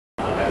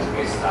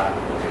start.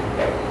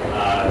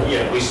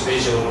 Here we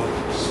specially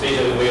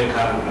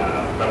welcome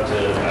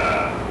Dr.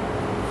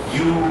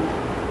 Yuriy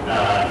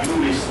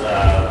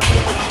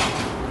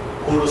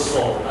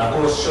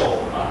Kuleshov,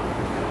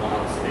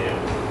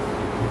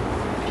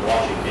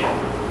 Washington.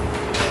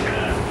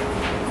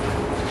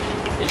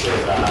 It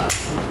was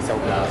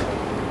Dr.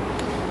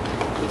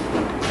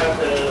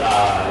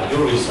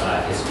 Yuriy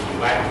has been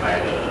invited by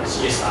the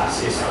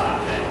CSR,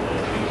 and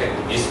we take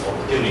this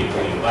opportunity to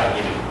invite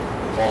him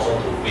also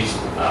to visit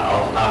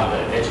our town, the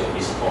actual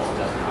his post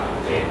just now.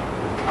 Okay,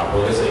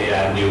 Professor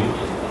Liu,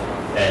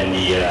 and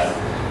the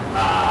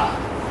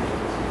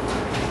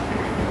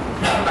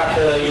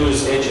Dr. Yuriy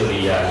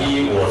actually he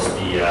was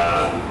the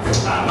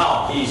now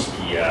he is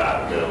the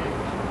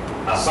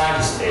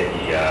scientist at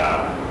the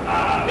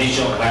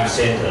National Climate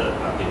Center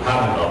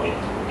Department of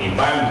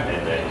Environment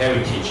and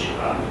Heritage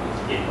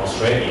in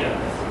Australia,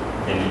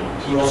 and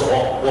he also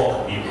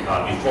worked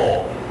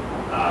before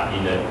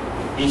in the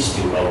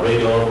Institute of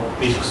Radio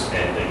Physics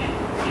and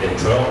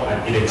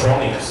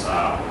Electronics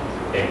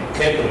and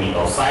Academy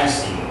of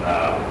Science in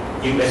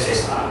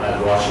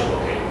USSR, Russia,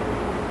 okay,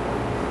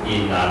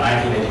 in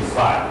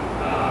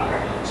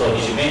 1985. So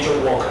his major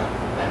work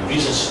and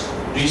research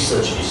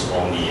is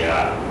on the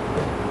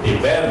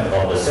development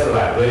of the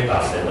satellite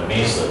radars and the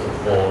method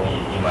for the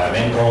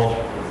environmental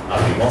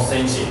remote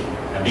sensing.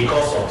 And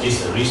because of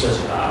this research,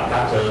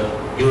 Dr.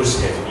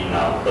 Yuriy has been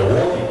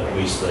awarded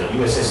with the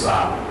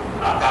USSR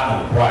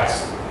government prize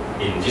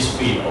in this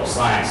field of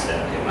science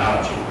and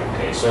technology.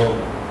 Okay, so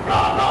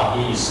now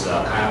he is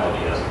kind of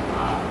the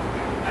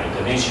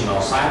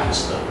international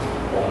scientist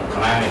on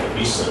climate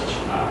research,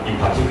 in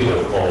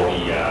particular for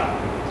the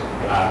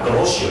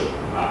glacier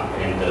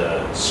and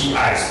the sea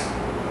ice.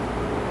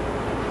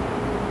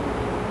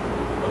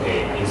 Okay,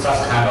 in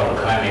such kind of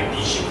climate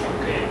issue,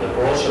 okay, the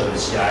glacier and the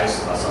sea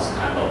ice are such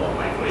kind of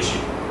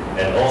migration.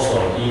 And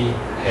also he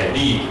had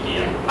lead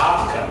the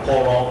Arctic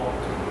polar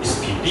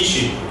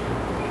expedition.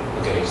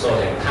 Okay, so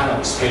they kind of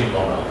explained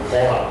on the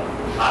polar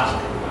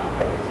Arctic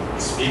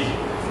speaking.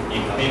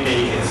 If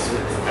maybe you can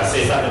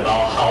say something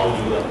about how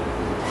you,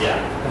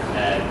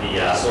 and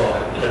so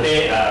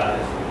today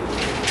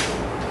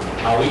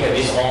we have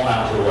this honor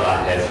to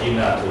have him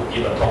to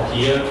give a talk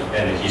here,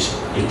 and his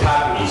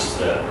topic is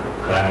the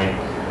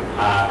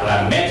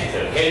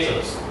climatic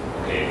hazards.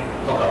 Okay,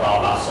 talk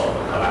about lots of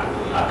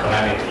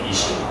climate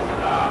issue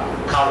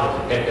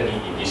currently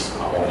happening in this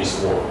on this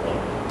world.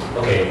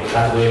 Okay,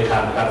 let's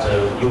welcome Dr.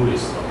 Yuriy.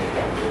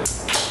 Okay.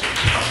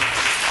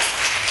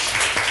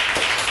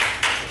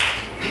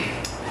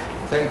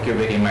 Thank you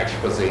very much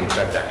for the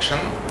introduction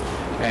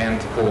and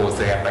for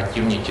the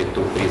opportunity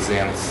to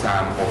present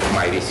some of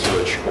my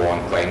research on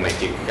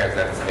climatic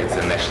hazards at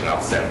the National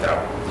Central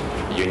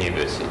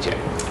University.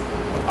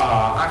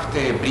 After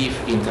a brief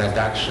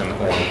introduction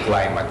on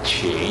climate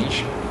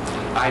change,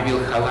 I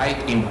will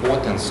highlight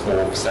importance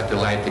of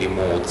satellite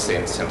remote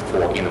sensing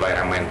for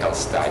environmental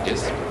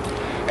studies.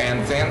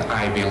 And then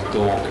I will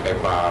talk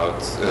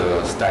about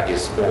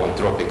studies on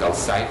tropical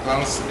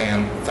cyclones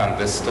and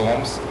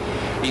thunderstorms.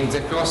 In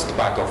the first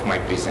part of my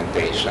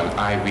presentation,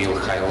 I will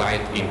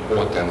highlight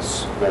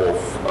importance of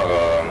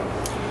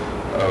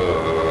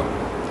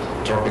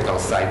tropical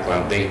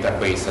cyclone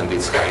database and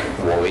its high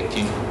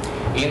quality,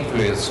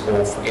 influence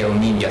of El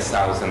Niño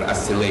Southern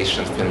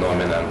Oscillation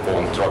phenomenon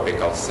on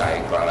tropical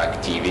cyclone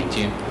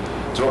activity,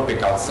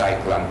 tropical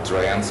cyclone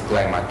trends,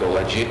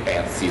 climatology,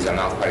 and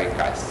seasonal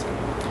forecasting.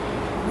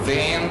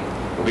 Then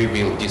we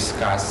will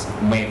discuss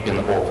mapping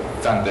of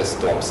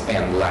thunderstorms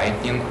and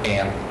lightning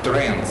and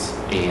trends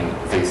in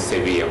this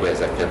severe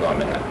weather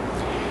phenomena.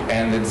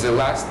 And in the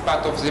last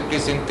part of the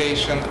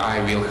presentation, I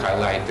will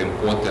highlight the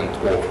importance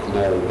of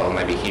global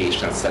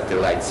navigation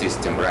satellite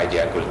system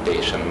radio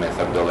occultation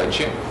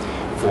methodology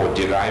for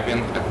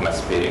deriving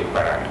atmospheric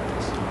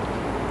parameters.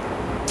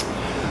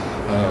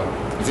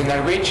 The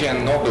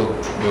Norwegian Nobel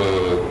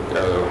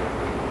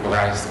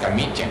Prize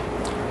Committee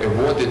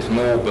awarded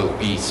Nobel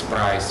Peace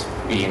Prize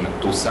in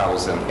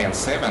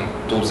 2007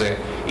 to the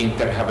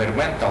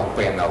Intergovernmental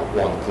Panel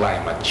on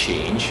Climate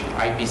Change,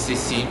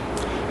 IPCC,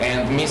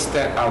 and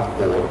Mr. Al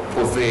Gore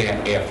for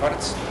their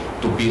efforts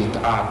to build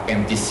up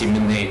and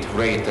disseminate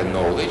greater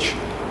knowledge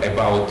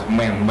about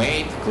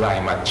man-made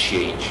climate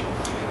change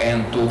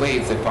and to lay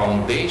the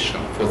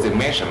foundation for the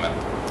measurement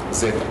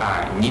that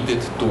are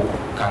needed to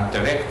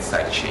counteract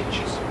such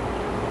changes.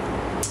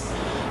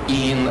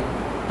 In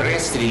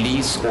press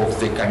release of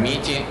the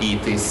committee,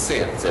 it is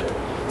said that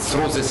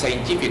through the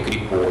scientific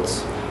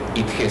reports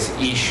it has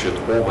issued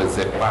over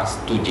the past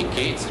 2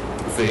 decades,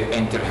 the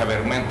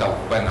Intergovernmental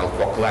Panel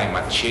for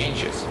Climate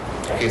Changes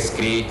has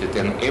created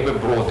an ever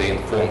broader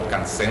informed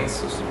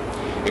consensus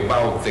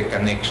about the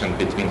connection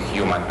between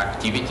human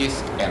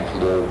activities and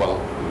global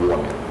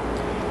warming.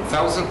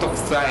 Thousands of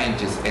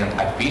scientists and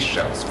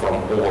officials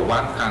from over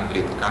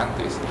 100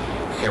 countries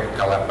have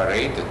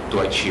collaborated to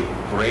achieve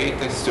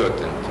greater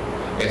certainty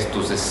as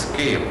to the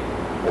scale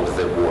of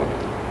the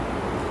warming.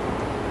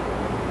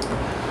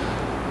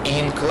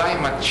 In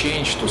Climate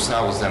Change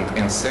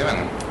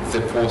 2007,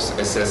 the fourth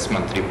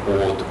assessment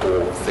report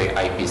of the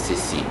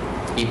IPCC,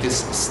 it is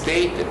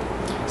stated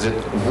that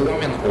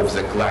warming of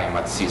the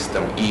climate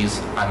system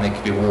is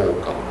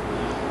unequivocal,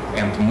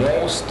 and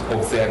most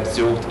of the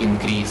observed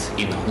increase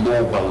in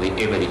globally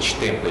average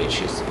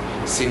temperatures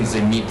since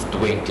the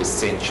mid-20th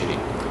century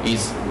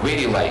is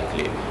very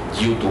likely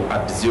due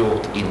to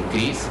observed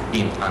increase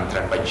in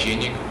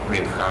anthropogenic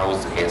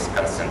greenhouse gas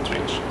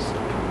concentrations.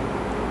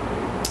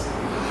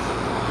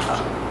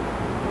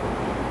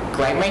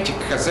 Climatic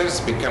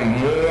hazards become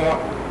more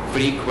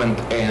frequent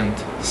and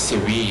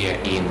severe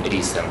in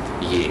recent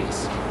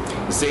years.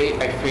 They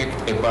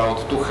affect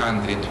about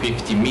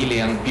 250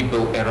 million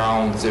people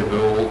around the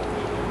world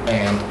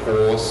and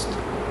cost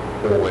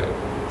over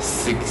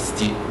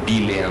 $60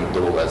 billion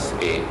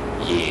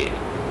a year.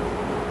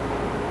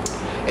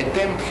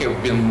 Attempts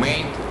have been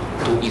made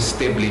to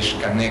establish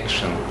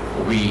connection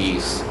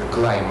with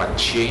climate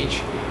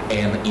change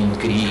and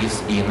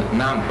increase in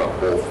number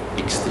of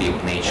extreme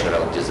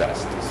natural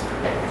disasters.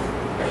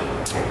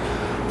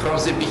 From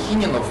the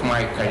beginning of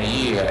my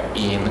career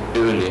in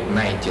early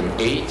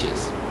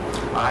 1980s,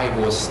 I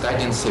was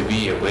studying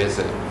severe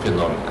weather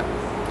phenomena.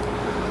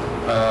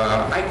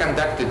 I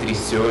conducted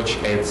research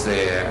at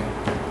the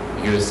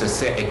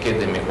USSR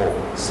Academy of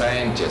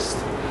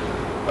Scientists,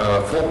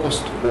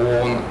 focused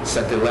on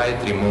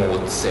satellite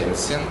remote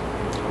sensing,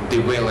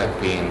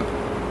 developing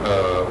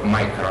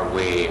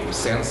microwave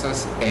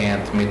sensors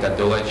and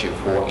methodology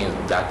for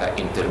data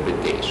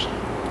interpretation.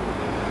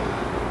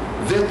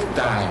 That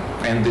time,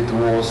 and it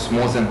was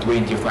more than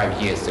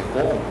 25 years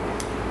ago,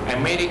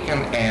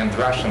 American and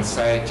Russian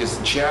scientists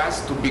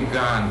just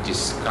began to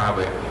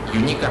discover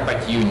unique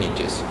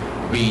opportunities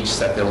which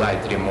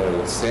satellite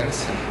remote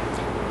sensing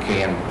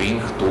can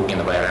bring to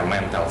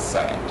environmental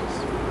scientists.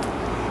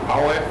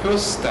 Our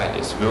first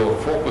studies were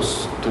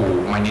focused to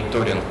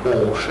monitoring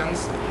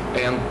oceans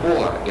and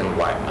polar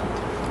environment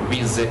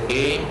with the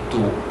aim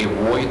to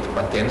avoid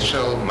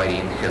potential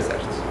marine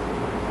hazards.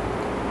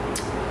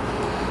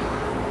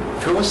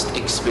 First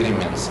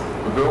experiments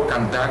were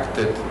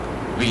conducted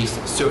with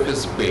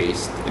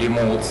surface-based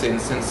remote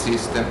sensing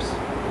systems,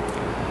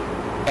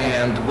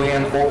 and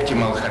when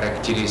optimal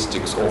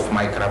characteristics of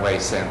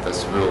microwave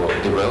sensors were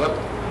developed,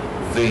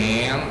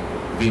 then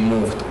we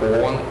moved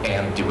on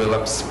and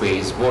developed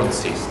space-borne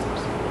systems.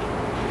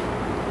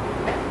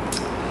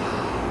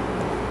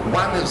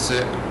 One of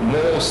the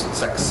most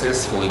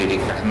successfully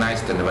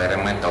recognized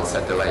environmental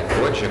satellite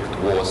project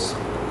was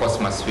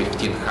Cosmos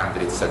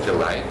 1500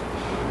 satellite,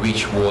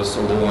 which was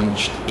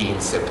launched in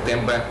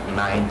September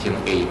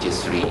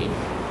 1983.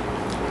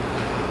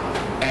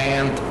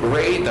 And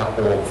radar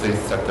of this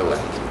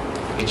satellite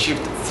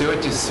achieved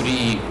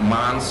 33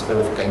 months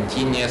of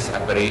continuous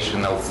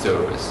operational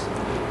service,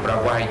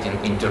 providing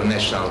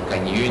international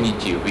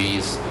community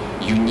with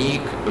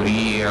unique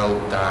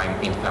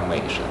real-time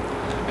information.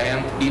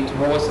 And it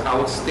was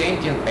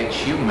outstanding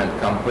achievement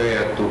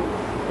compared to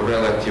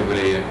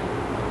relatively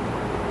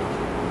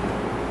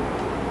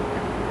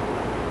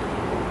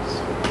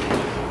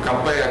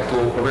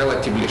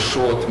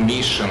short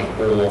mission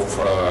of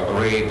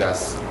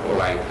radars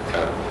like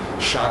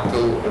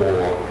shuttle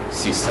or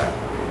CSAT.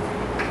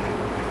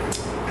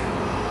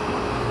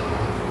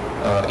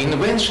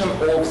 Invention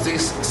of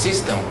this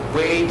system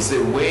paved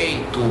the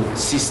way to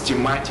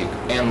systematic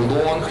and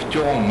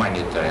long-term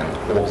monitoring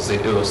of the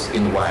Earth's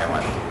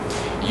environment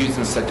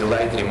using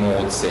satellite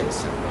remote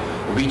sensing,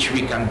 which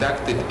we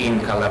conducted in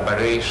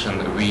collaboration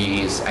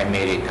with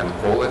American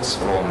colleagues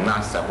from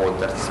NASA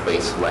Goddard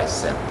Space Flight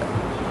Center.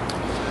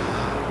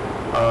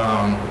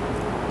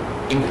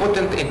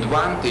 Important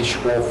advantage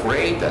of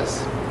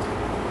radars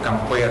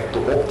compared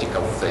to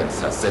optical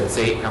sensors that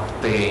they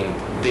obtain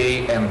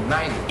day and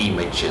night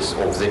images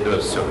of the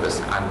Earth's surface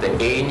under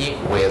any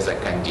weather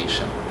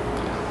condition.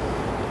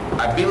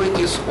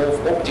 Abilities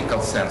of optical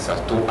sensors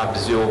to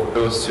observe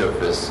Earth's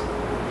surface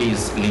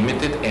is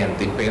limited and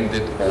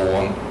dependent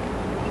on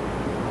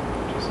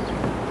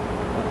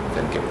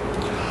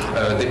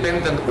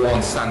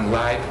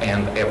sunlight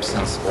and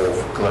absence of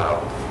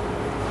cloud.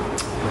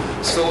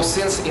 So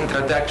since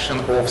introduction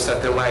of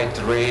satellite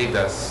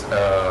radars,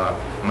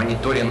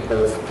 monitoring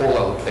of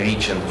polar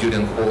region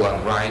during polar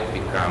ride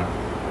became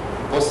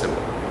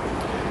possible.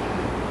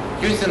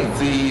 Using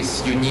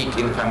this unique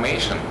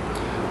information,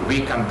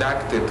 we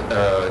conducted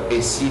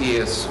a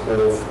series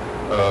of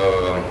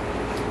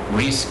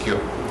rescue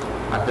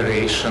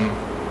operations.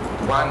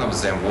 One of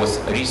them was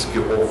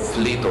rescue of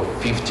fleet of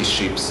 50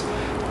 ships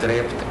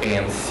trapped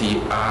in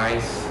sea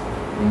ice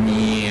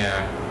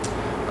near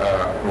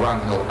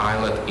Wrangel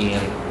Island in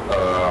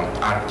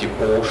Arctic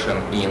Ocean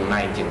in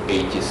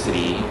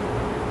 1983,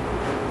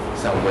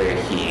 somewhere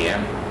here.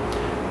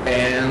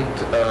 And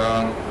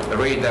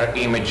radar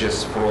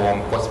images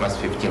from Cosmos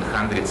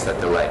 1500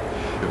 satellite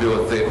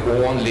were the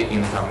only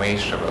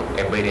information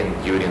available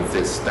during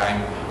this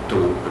time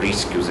to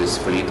rescue this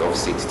fleet of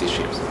 60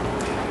 ships.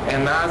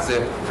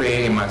 Another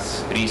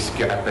famous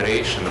rescue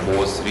operation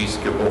was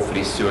rescue of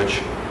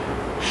research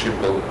ship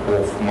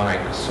of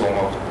Mike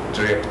Somov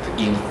trapped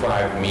in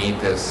 5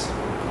 meters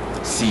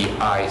sea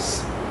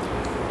ice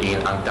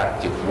in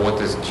Antarctic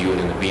waters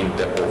during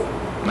winter of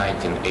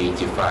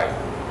 1985.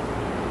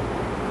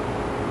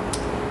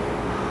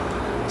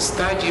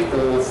 Study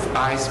of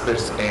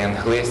icebergs and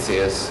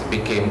glaciers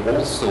became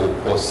also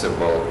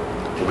possible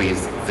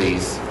with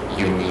this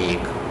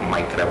unique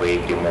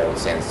microwave remote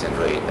sensing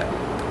radar.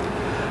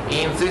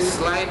 In this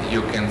slide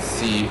you can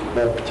see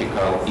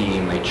optical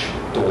image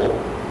top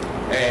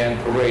and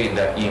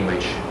radar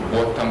image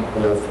bottom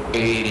of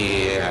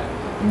area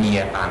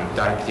near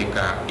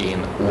Antarctica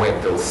in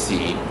Weddell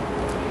Sea.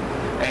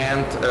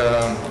 And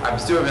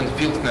observing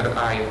Wilkner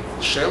Ice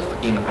Shelf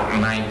in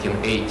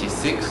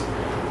 1986,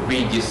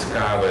 we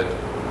discovered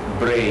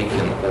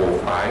breaking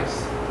of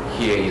ice.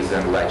 Here is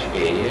a large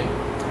area.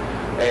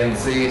 And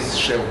this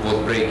shelf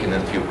was breaking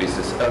in few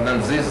pieces. And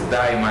then this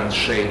diamond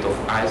shade of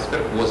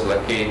iceberg was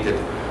located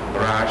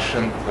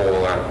Russian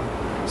polar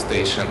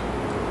station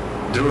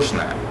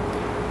Druzhna.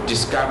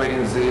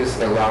 Discovering this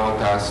allowed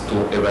us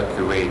to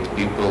evacuate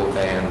people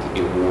and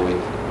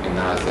avoid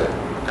another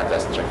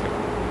catastrophe.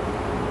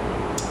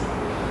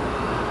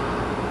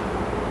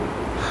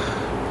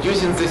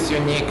 Using this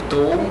unique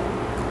tool,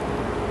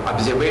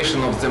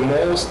 observation of the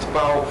most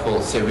powerful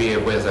severe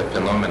weather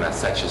phenomena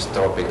such as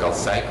tropical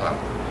cyclone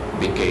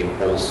became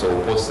also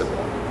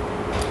possible.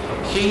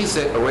 Here is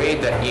a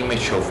radar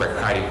image of a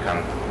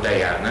Hurricane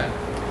Diana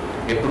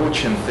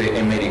approaching the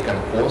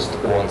American coast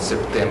on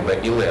September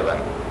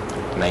 11,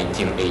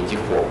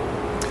 1984.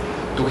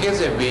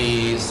 Together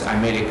with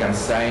American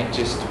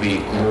scientists, we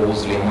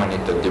closely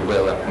monitored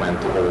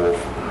development of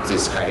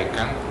this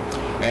hurricane,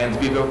 and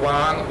we were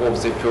one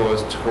of the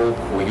first group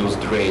who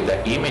used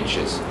radar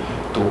images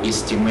to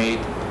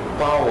estimate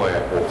power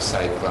of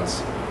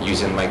cyclones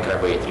using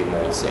microwave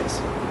remote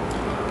sensing.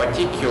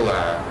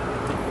 Particular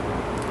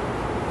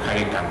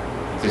hurricane,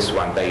 this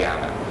one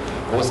Diana,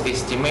 was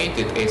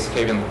estimated as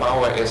having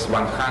power as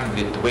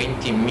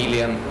 120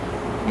 million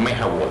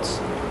megawatts.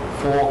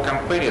 For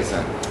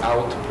comparison,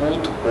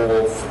 output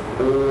of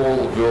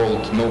all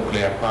world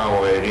nuclear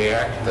power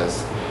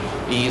reactors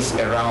is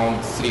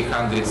around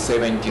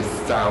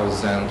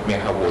 370,000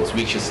 megawatts,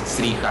 which is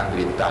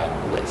 300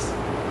 times less.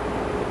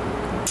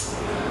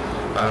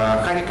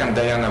 Hurricane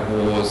Diana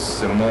was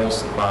the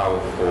most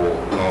powerful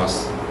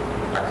North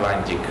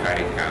Atlantic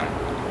hurricane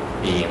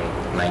in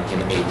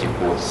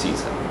 1984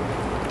 season.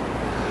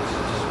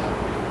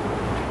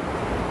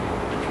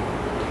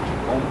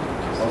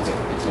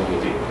 It's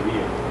already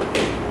clear.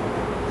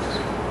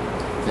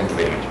 Thank you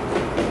very much.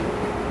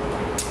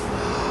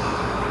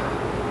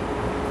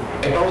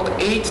 About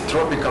 8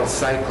 tropical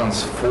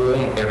cyclones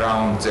form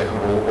around the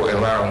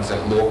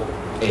globe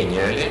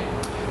annually.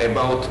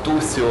 About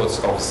 2/3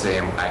 of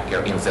them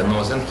occur in the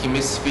northern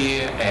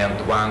hemisphere and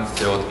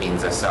 1/3 in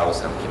the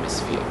southern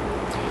hemisphere.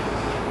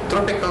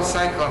 Tropical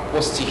cyclone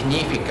pose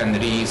significant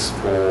risk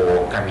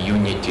for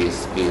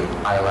communities in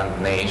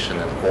island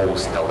nations and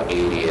coastal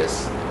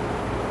areas.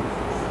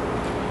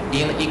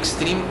 In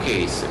extreme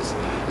cases,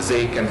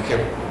 they can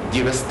have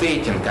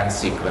devastating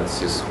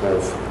consequences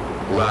of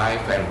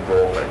life and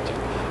property,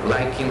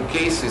 like in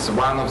cases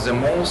one of the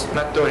most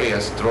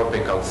notorious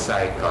tropical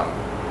cyclone,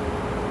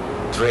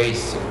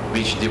 Tracy,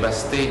 which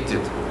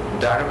devastated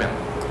Darwin,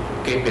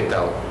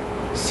 capital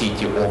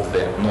city of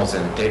the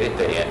Northern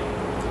Territory,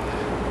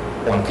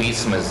 on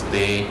Christmas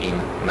Day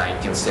in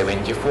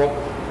 1974.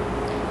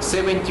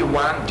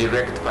 71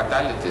 direct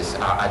fatalities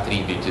are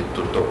attributed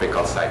to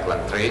tropical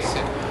cyclone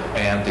Tracy,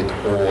 and it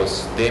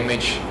caused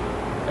damage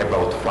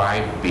about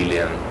 $5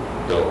 billion.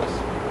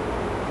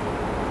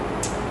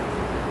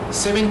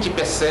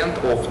 70%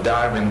 of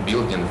Darwin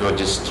buildings were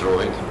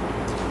destroyed.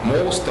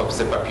 Most of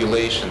the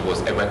population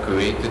was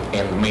evacuated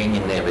and many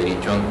never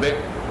returned back.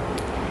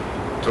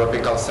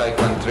 Tropical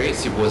cyclone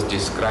Tracy was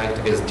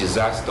described as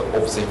disaster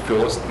of the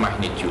first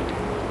magnitude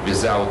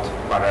without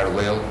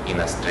parallel in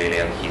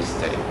Australian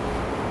history.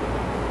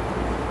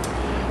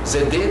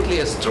 The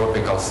deadliest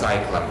tropical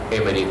cyclone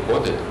ever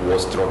recorded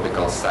was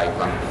tropical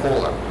cyclone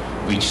Polar,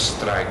 which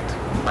struck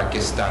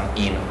Pakistan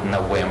in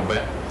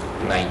November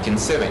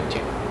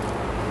 1970.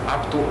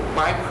 Up to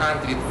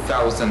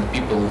 500,000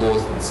 people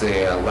lost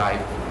their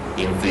life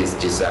in this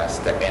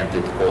disaster, and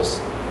it caused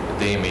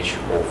damage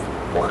of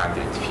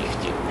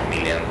 $450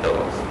 million.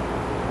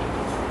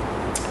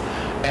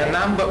 A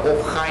number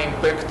of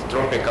high-impact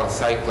tropical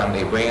cyclone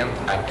events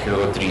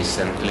occurred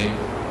recently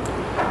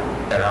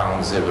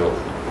around the world.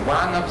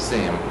 One of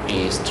them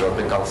is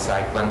tropical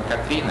cyclone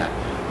Katrina,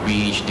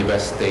 which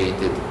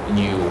devastated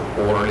New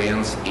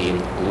Orleans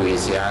in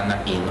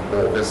Louisiana in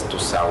August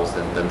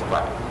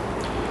 2005.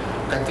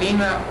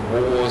 Katrina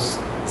was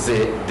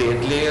the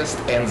deadliest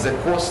and the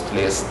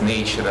costliest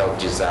natural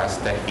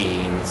disaster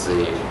in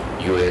the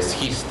US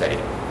history.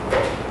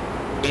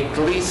 At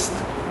least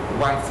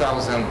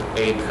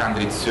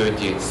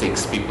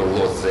 1,836 people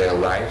lost their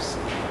lives,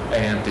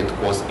 and it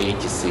cost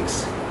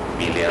 $86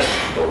 billion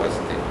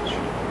damage.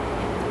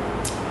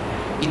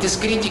 It is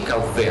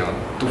critical then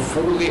to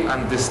fully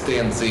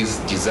understand these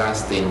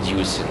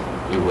disaster-inducing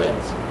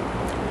events.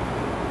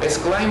 As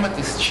climate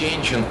is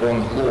changing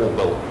on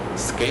global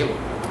scale,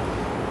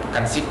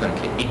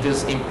 consequently, it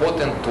is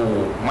important to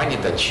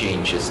monitor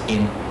changes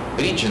in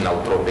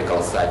regional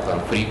tropical cyclone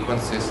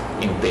frequencies,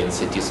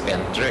 intensities,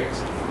 and trends.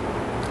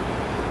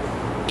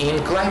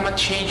 In Climate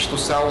Change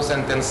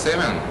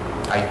 2007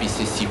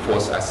 IPCC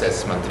Force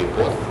Assessment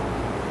Report,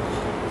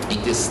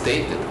 it is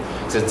stated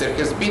that there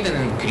has been an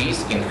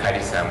increase in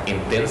hurricane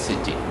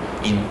intensity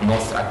in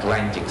North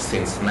Atlantic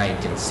since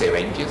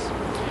 1970s,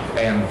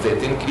 and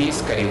that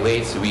increase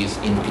correlates with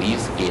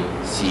increase in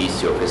sea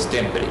surface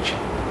temperature.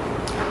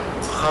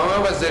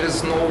 However, there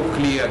is no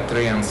clear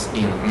trends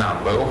in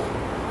number of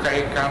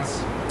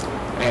hurricanes,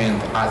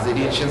 and other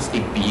regions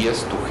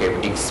appears to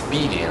have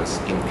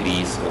experienced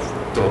increase of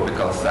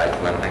tropical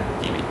cyclone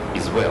activity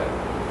as well.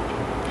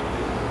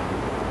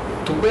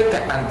 To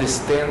better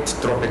understand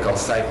tropical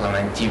cyclone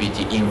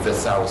activity in the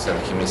Southern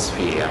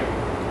Hemisphere,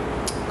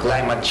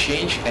 Climate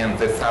Change and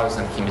the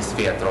Southern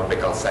Hemisphere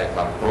Tropical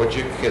Cyclone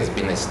Project has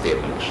been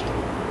established.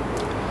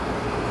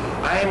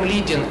 I am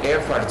leading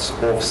efforts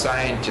of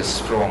scientists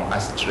from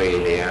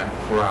Australia,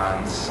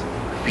 France,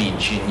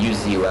 Fiji, New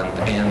Zealand,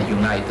 and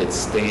United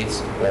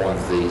States on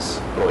this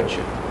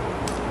project.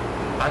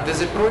 Under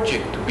the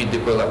project, we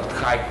developed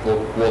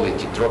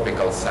high-quality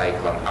tropical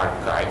cyclone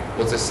archive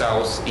for the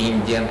South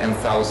Indian and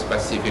South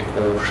Pacific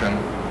Ocean.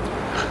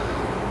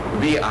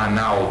 We are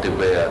now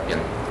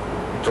developing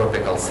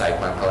tropical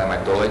cyclone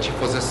climatology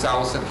for the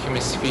Southern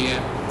Hemisphere,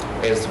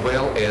 as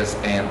well as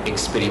an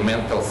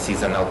experimental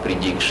seasonal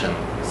prediction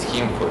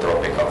scheme for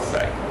tropical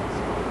cyclones.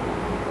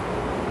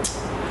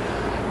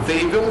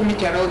 The World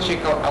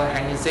Meteorological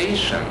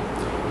Organization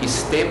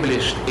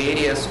established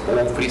areas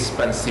of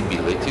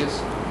responsibilities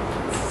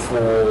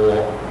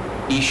for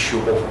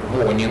issue of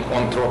warning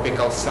on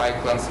tropical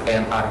cyclones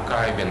and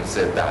archiving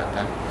the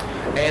data.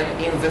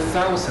 And in the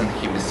Southern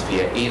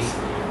Hemisphere is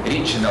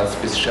Regional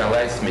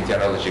Specialized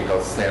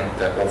Meteorological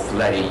Center of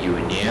La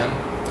Reunion,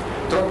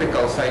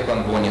 Tropical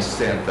Cyclone Warning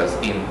Centers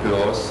in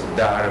Perth,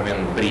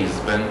 Darwin,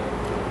 Brisbane,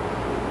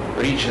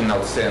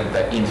 Regional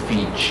Center in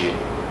Fiji,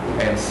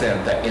 and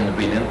Center in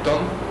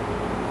Wellington,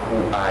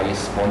 who are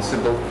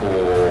responsible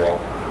for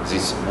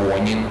this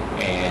warning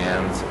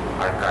and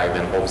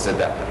archiving of the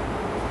data.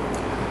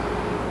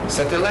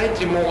 Satellite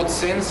remote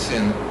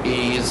sensing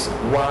is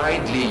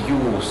widely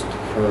used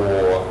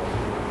for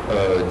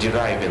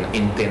deriving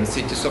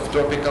intensities of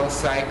tropical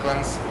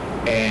cyclones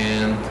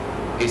and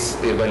is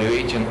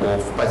evaluating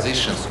of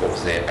positions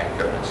of their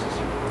occurrences.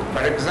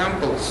 For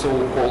example,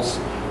 so-called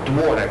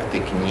Dvorak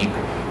technique,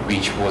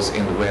 which was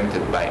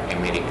invented by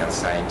American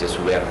scientist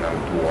Werner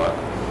Dvorak,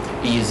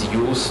 is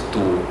used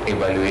to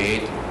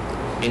evaluate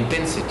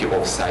intensity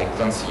of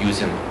cyclones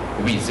using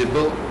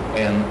visible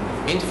and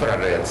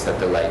infrared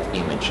satellite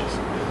images.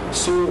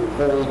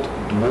 So-called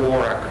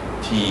Dvorak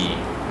T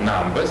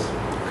numbers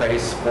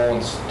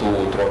corresponds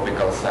to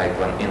tropical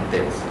cyclone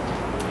intensity.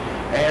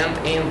 And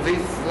in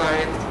this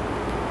slide,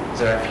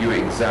 there are a few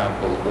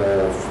examples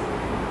of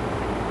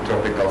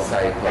tropical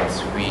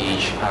cyclones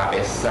which are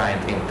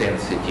assigned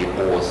intensity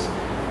as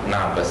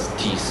numbers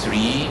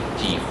T3,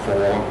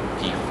 T4,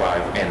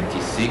 T5, and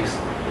T6.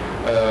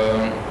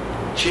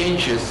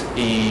 Changes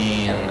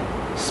in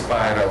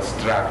spiral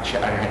structure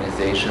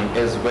organization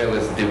as well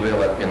as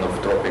development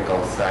of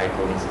tropical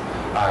cyclones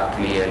are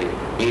clearly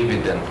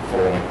evident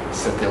from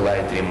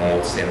satellite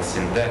remote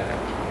sensing data.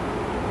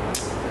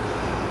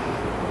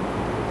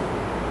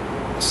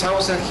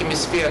 Southern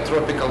Hemisphere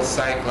Tropical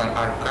Cyclone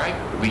Archive,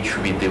 which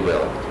we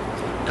developed,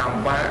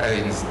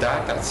 combines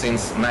data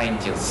since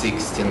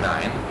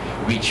 1969,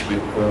 which we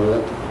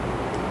call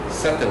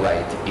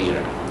satellite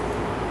era.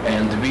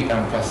 And we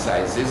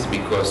emphasize this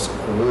because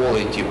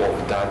quality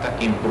of data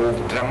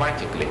improved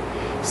dramatically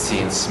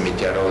since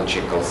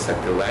meteorological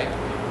satellite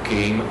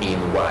came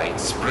in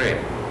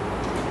widespread.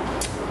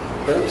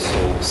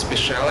 Also,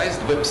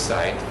 specialized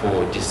website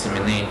for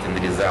disseminating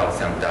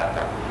results and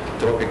data,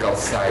 tropical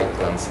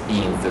cyclones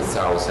in the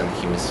Southern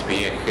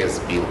Hemisphere, has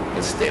been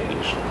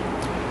established.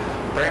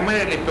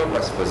 Primarily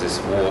purpose for this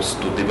was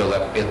to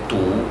develop a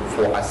tool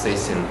for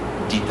assessing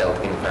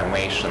detailed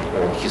information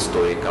on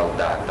historical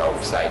data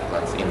of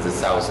cyclones in the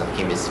Southern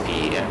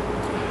Hemisphere.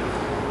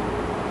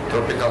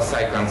 Tropical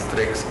cyclone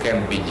tracks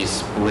can be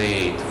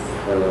displayed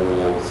for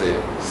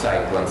the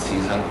cyclone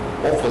season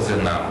or for the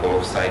number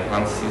of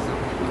cyclone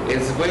seasons,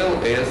 as well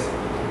as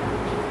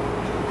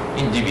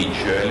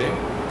individually,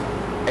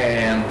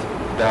 and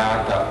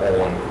data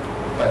on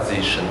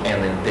position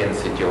and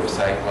intensity of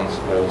cyclones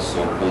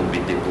also could be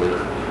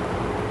displayed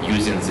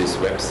using this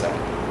website.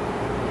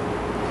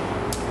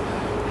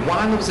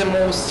 One of the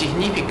most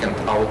significant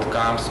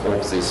outcomes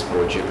of this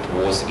project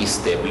was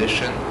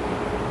establishing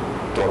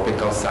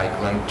tropical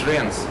cyclone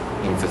trends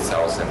in the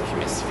Southern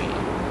Hemisphere.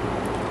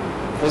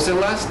 For the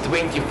last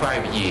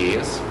 25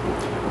 years,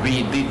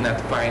 we did not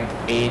find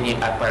any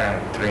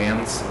apparent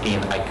trends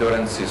in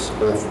occurrences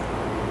of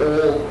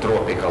all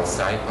tropical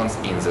cyclones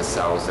in the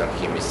Southern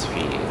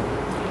Hemisphere.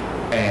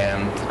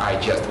 And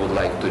I just would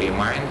like to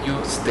remind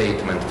you,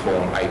 statement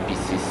from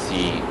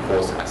IPCC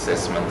Force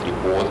Assessment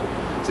Report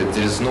that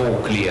there is no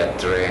clear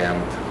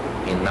trend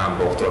in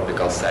number of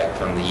tropical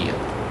cyclones yet.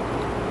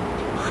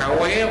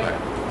 However,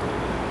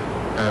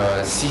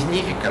 a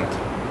significant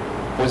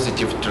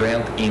positive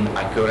trend in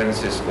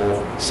occurrences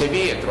of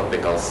severe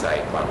tropical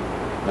cyclone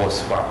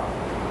was found.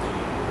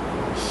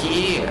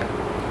 Here,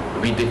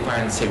 we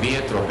define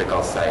severe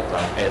tropical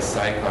cyclone as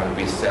cyclone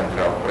with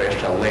central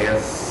pressure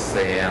less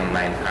than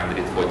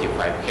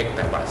 945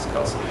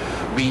 hectopascals,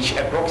 which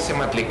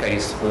approximately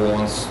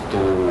corresponds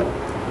to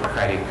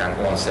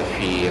hurricane on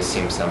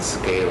Saffir-Simpson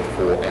scale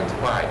 4 and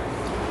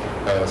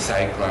 5,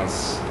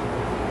 cyclones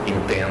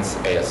intense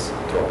as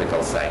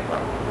tropical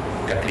cyclone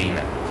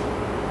Katrina.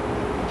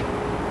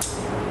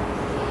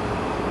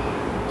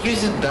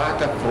 Using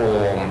data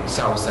from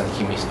Southern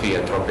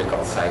Hemisphere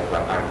Tropical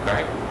Cyclone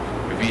Archive,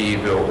 we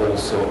were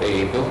also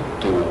able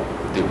to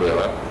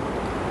develop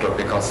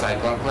tropical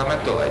cyclone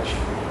climatology.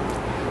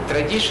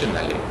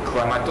 Traditionally,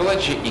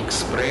 climatology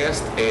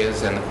expressed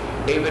as an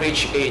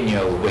average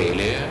annual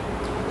value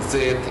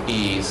that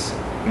is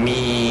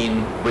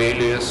mean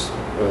values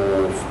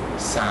of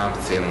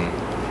something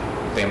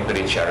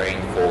temperature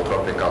rainfall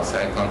tropical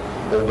cyclone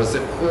over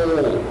the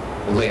whole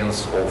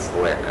length of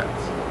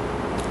records.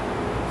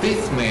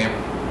 This map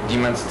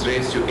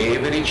demonstrates the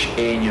average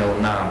annual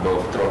number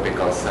of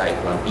tropical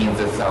cyclones in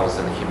the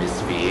Southern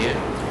Hemisphere,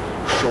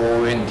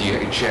 showing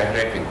the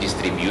geographic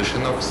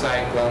distribution of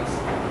cyclones,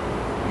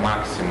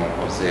 maximum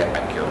of their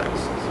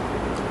occurrences.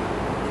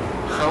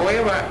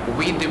 However,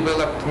 we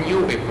developed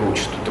new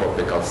approach to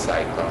tropical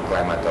cyclone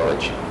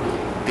climatology,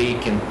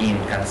 taking in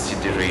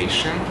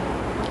consideration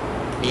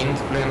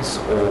influence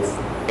of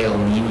El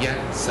Niño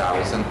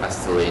Southern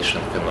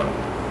Oscillation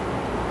phenomenon.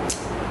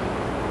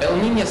 El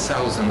Niño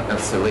Southern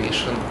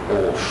Oscillation,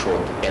 or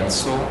short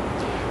ENSO,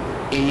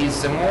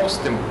 is the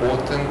most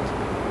important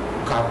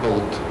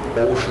coupled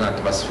ocean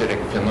atmospheric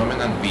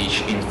phenomenon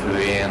which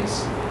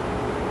influence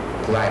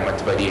climate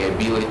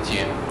variability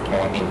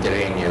on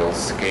interannual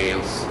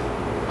scales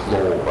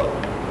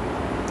globally.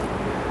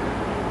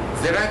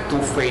 There are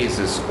two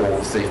phases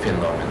of the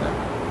phenomenon,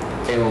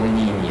 El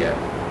Niño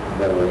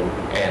warm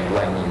and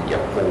La Niña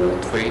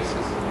cold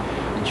phases.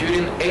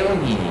 During El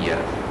Niño,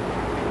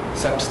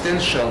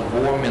 substantial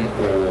warming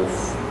of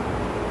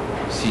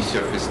sea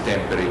surface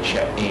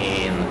temperature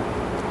in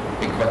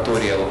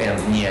equatorial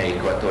and near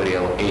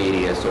equatorial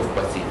areas of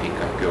Pacific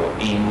occur.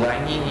 In La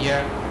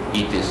Niña,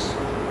 it is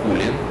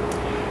cooling,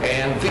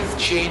 and this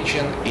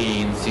changing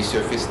in sea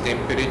surface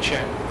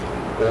temperature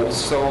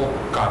also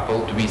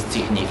coupled with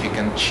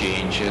significant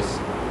changes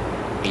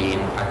in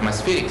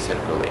atmospheric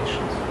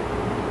circulations.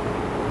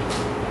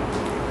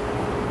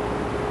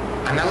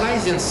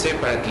 Analyzing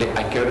separately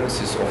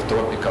occurrences of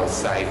tropical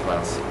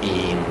cyclones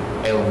in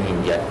El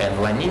Niño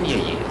and La Niña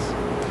years,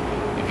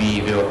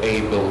 we were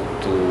able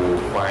to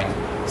find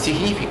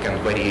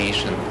significant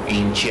variation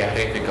in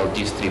geographical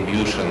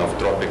distribution of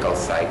tropical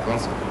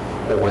cyclones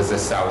over the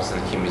Southern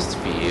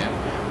Hemisphere,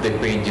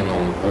 depending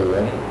on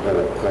warm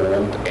or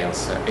cold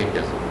ENSO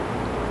episode.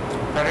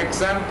 For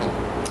example,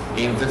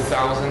 in the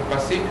Southern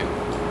Pacific,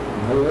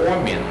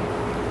 warming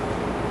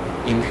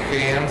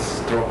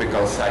enhanced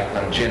tropical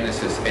cyclone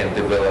genesis and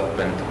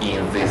development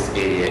in this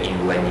area in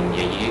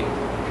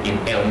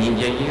El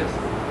Niño years,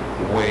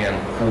 when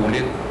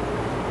cooling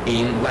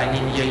in La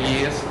Niña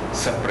years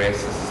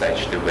suppresses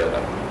such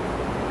development.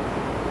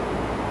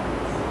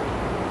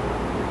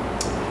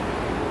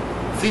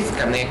 This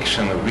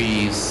connection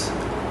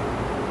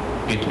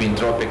between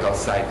tropical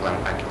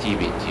cyclone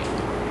activity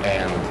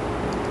and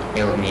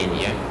El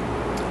Niño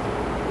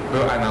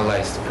were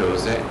analyzed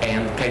further,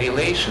 and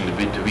correlation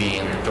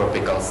between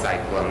tropical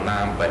cyclone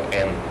number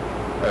and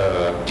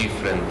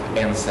different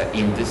ENSO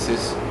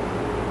indices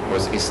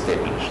was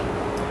established.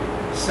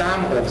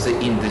 Some of the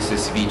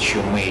indices which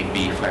you may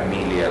be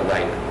familiar,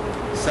 like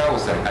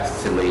Southern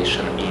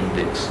Oscillation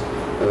Index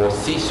or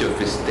sea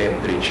surface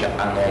temperature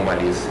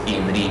anomalies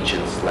in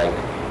regions like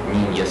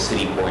Niña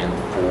 3.4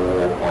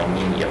 or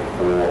Niña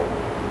 4.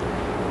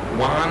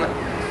 One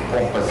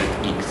composite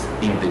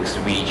index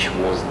which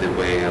was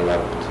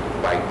developed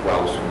by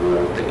Klaus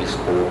Walter is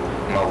called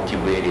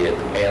multivariate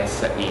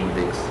ENSO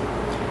index,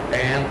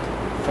 and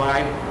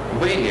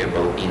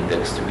 5-variable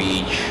index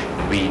which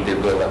we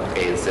developed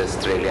at the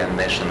Australian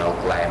National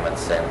Climate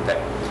Center,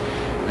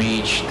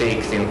 which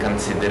takes in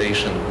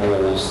consideration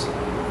both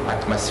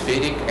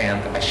atmospheric and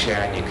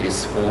oceanic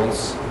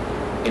response,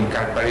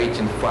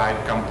 incorporating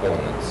 5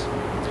 components.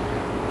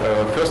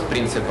 First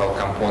principal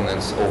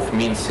components of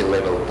mean sea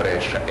level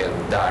pressure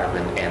at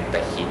Darwin and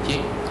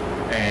Tahiti,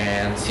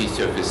 and sea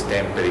surface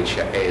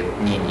temperature at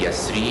Niña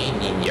 3,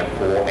 Niña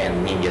 4,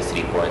 and Niña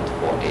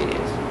 3.4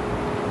 areas.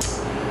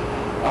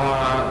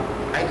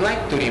 I'd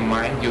like to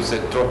remind you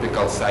that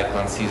tropical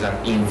cyclone season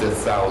in the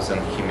Southern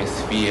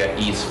Hemisphere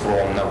is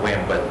from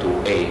November to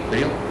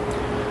April,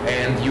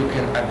 and you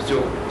can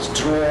observe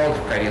strong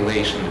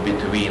correlation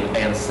between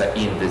ENSO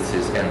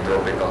indices and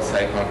tropical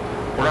cyclone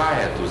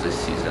prior to the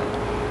season,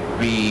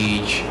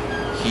 which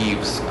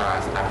gives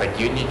us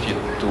opportunity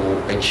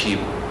to achieve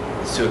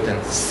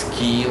certain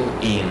skill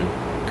in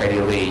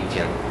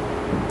correlating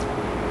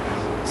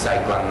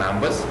cyclone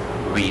numbers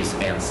with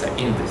answer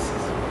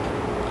indices.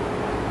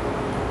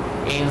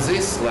 In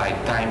this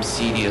slide, time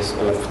series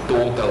of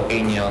total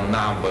annual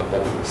number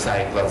of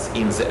cyclones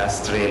in the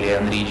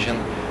Australian region,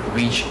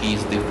 which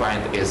is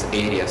defined as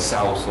area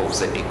south of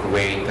the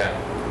equator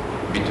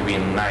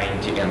between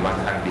 90 and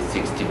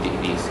 160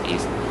 degrees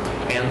east.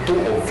 And two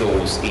of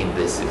those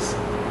indices,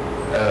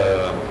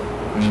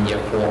 Ninja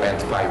 4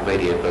 and 5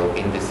 variable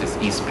indices,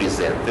 is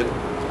presented.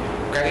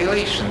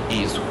 Correlation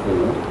is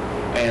good,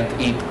 and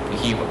it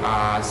gives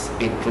us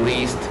at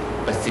least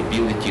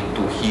possibility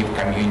to give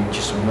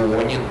communities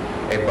warning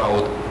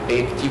about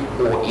active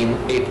or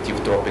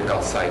inactive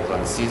tropical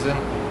cyclone season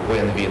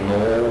when we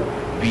know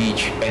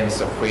which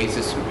answer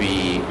phases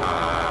we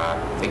are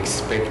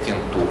expecting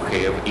to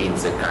have in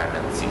the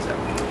coming season.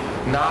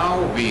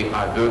 Now we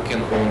are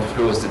working on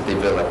further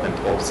development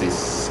of this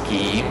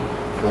scheme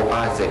for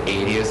other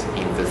areas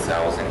in the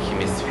southern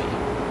hemisphere.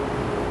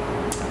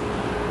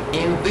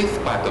 In this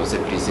part of the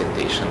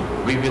presentation,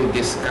 we will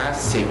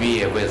discuss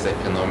severe weather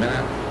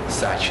phenomena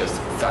such as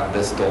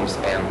thunderstorms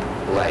and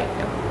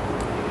lightning.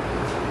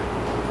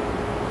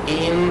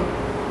 In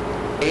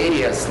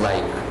areas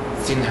like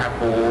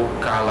Singapore,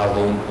 Kuala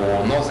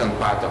Lumpur, northern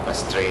part of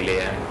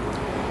Australia,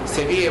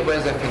 severe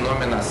weather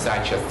phenomena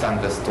such as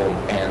thunderstorm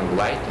and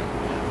lightning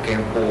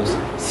can pose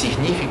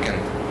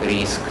significant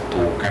risk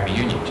to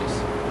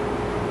communities.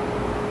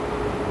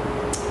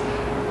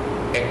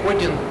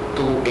 According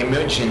to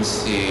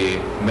Emergency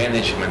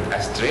Management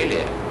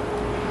Australia,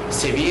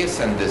 severe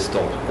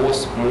thunderstorms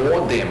cause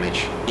more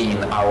damage in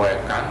our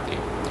country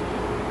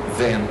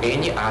than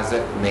any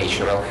other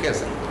natural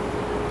hazard.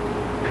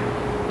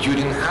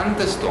 During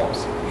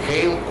thunderstorms,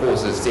 hail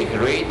causes the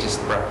greatest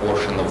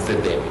proportion of the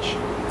damage,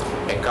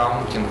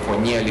 accounting for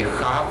nearly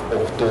half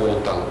of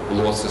total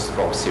losses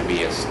from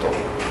severe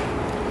storm.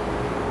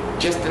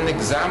 Just an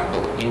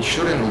example,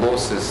 insurance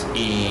losses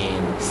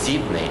in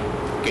Sydney,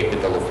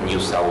 capital of New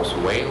South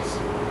Wales,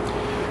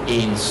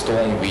 in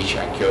storm which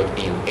occurred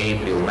in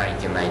April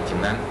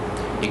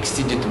 1999,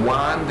 exceeded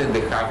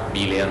 $1.5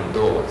 billion.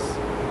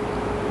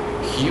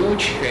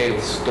 Huge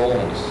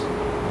hailstones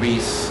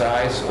with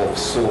size of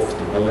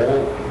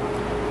softball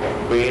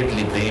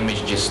badly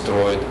damaged,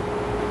 destroyed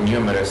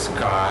numerous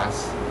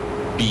cars,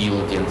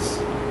 buildings.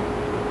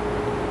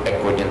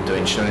 According to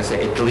insurance,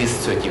 at least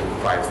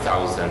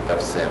 35,000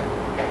 of them.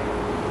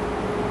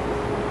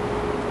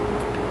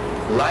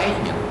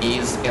 Lightning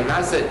is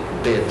another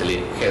deadly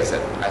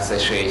hazard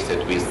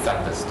associated with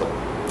thunderstorm.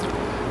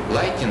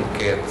 Lightning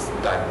can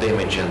start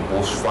damaging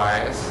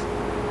bushfires,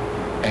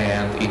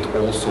 and it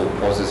also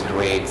poses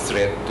great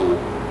threat to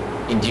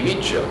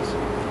individuals,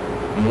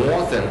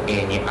 more than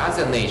any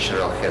other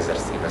natural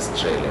hazards in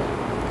Australia,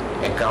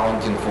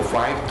 accounting for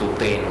 5 to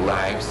 10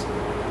 lives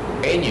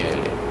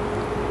annually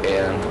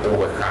and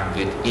over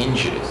 100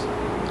 injuries.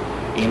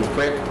 In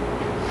fact,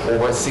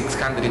 over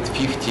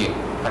 650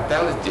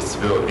 fatalities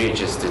were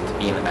registered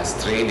in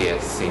Australia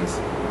since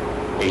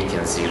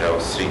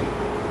 1803.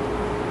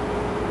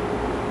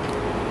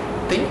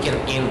 Taking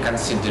in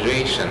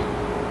consideration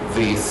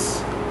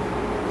this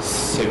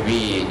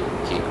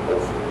severity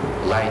of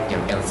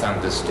lightning and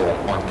thunderstorm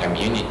on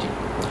community,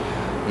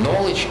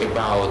 knowledge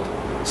about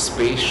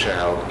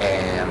spatial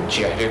and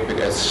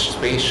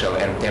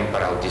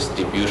temporal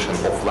distribution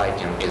of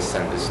lightning and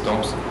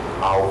thunderstorms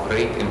are of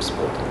great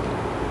importance.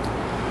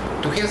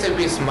 Together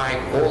with my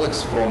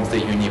colleagues from the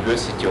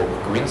University of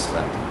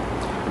Queensland,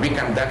 we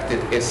conducted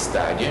a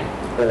study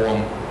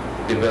on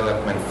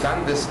development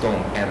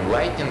thunderstorm and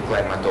lightning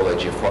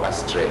climatology for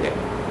Australia.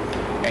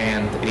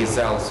 And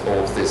results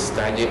of this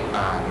study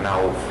are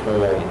now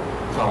form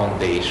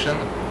foundation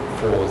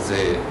for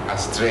the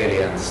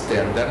Australian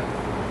standard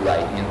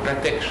lightning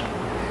protection.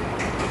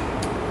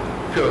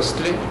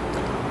 Firstly,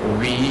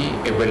 we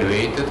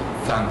evaluated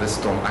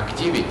thunderstorm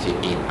activity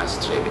in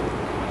Australia.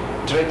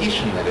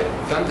 Traditionally,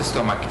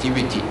 thunderstorm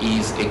activity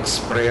is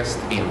expressed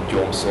in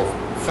terms of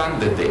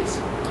thunder days.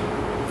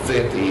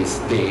 That is,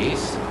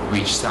 days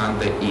which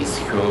thunder is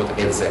heard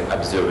at the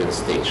observing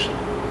station.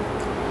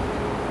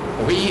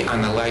 We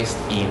analyzed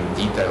in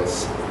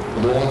details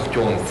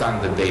long-term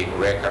thunder day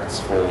records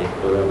from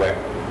over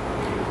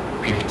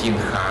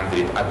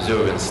 1,500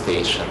 observing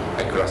stations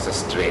across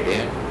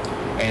Australia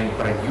and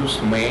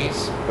produced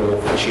maps of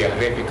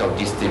geographical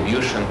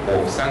distribution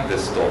of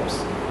thunderstorms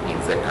in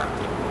the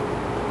country.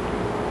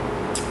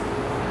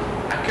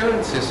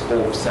 Occurrences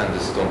of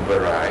thunderstorm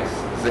varies.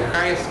 The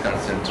highest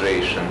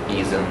concentration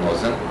is in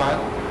northern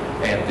part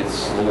and it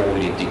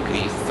slowly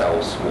decreases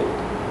southward.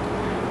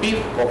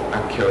 Peak of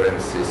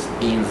occurrences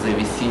in the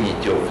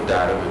vicinity of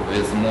Darwin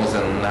with more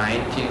than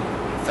 90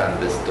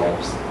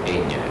 thunderstorms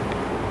annually.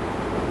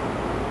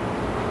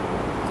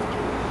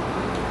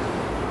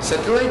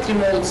 Satellite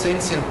remote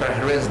sensing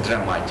progressed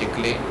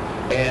dramatically,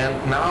 and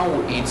now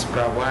it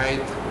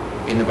provides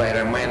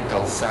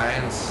environmental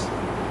science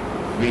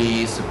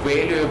with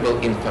valuable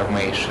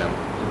information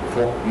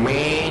for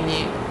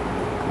many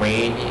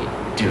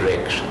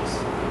directions.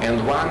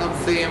 And one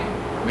of them,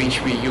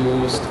 which we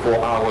used for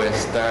our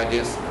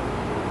studies,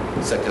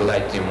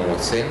 satellite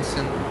remote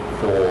sensing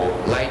for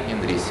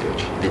lightning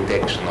research,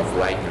 detection of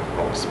lightning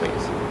from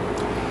space.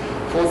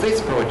 For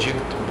this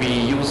project, we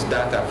use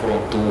data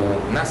from 2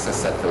 NASA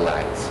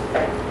satellites,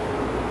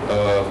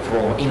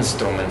 from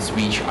instruments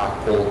which are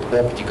called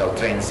optical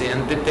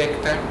transient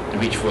detector,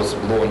 which was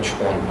launched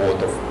on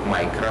board of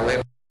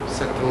Microlab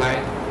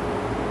satellite,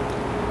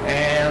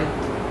 and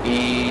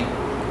a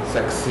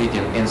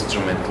succeeding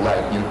instrument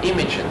lightning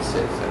imaging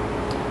sensor,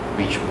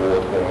 which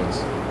board owns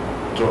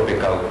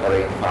tropical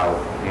rainfall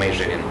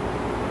measuring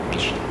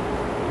mission.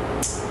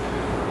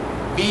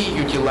 We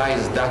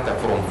utilize data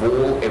from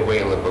all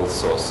available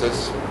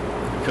sources,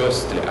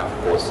 firstly, of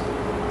course,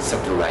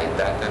 satellite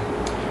data,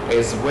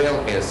 as well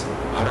as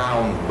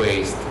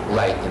ground-based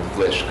lightning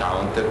flash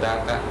counter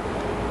data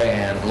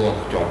and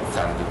long-term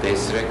thunder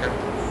days record,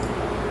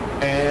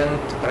 and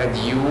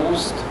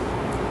produced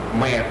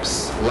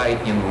maps,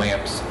 lightning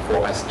maps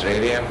for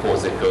Australia for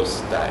the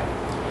first time.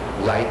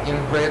 Lightning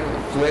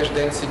flash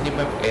density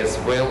map as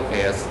well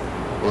as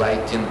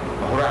lightning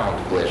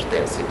ground flash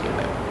density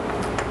map.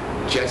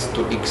 Just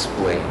to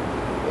explain,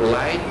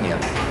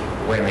 lightning,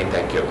 when it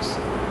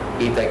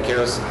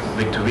occurs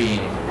between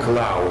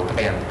cloud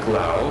and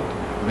cloud,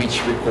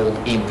 which we call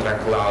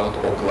intra-cloud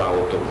or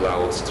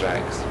cloud-to-cloud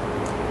strikes,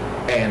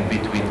 and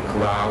between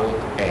cloud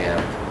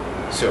and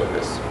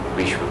surface,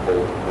 which we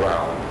call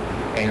ground.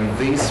 And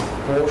this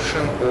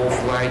portion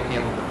of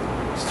lightning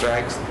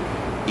strikes,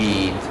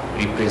 it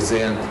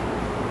represents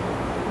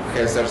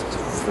hazards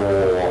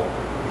for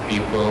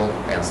people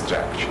and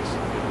structures.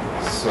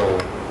 So,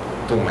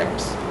 2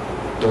 maps,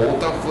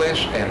 total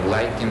flash and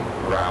lightning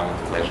ground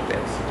flash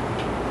density.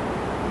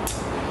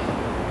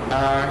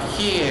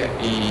 Here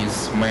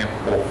is map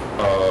of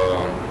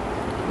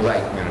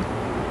lightning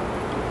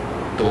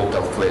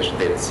total flash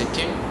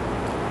density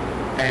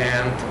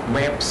and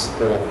maps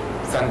of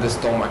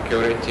thunderstorm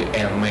occurrence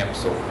and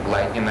maps of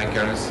lightning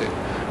occurrence.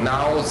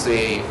 Now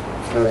they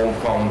form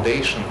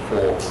foundation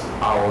for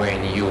our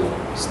new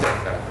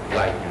standard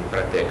lightning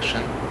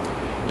protection.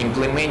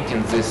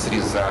 Implementing these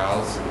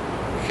results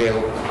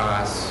help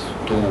us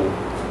to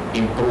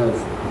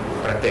improve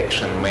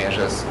protection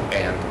measures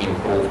and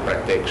improve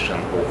protection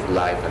of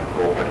life and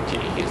property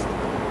against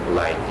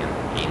lightning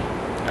in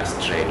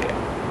Australia.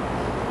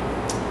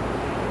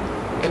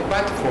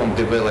 Apart from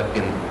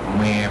developing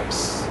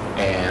maps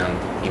and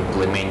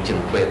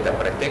implementing better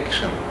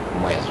protection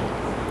measures,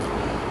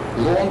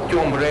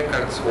 long-term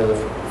records of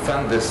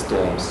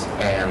thunderstorms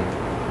and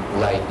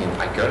lightning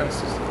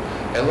occurrences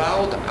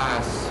allowed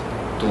us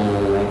to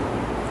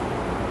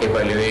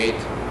evaluate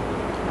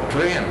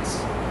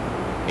trends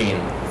in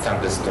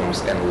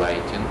thunderstorms and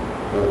lightning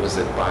over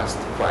the past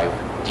 5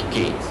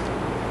 decades.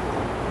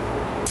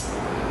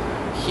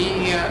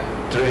 Here,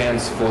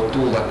 trends for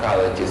 2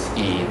 localities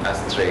in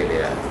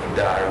Australia,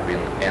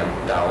 Darwin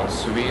and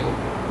Townsville,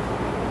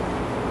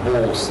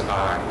 both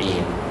are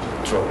in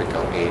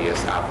tropical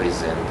areas, are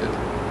presented,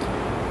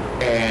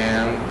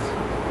 and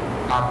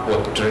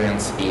upward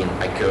trends in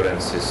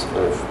occurrences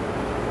of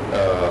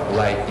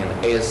lightning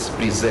as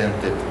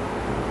presented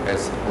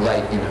as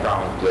lightning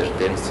ground flash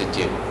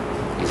density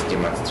is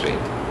demonstrated.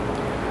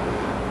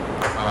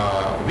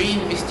 We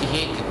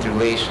investigated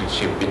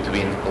relationship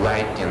between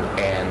lightning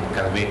and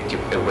convective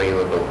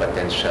available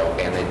potential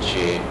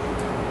energy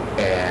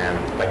and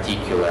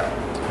particular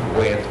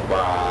wet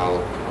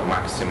bulb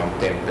maximum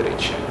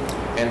temperature,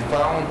 and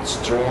found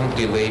strong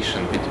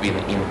relation between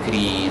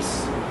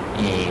increase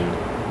in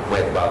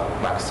wet bulb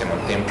maximum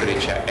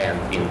temperature and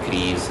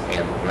increase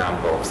in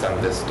number of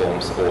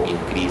thunderstorms or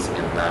increase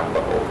in number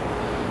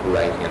of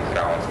lightning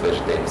ground flash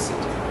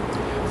density.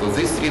 So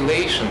this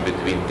relation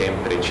between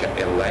temperature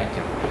and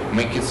lightning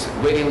makes it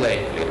very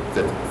likely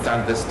that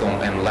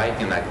thunderstorm and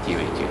lightning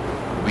activity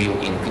will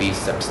increase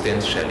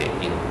substantially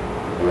in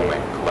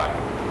warmer climate.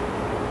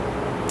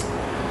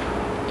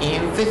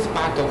 In this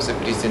part of the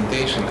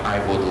presentation, I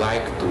would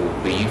like to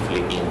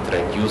briefly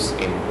introduce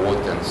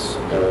importance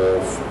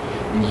of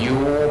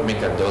new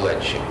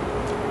methodology,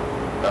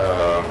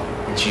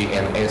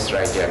 GNS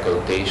radio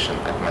occultation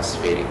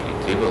atmospheric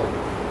retrieval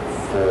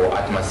for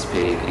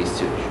atmospheric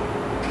research.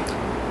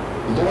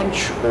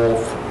 Launch of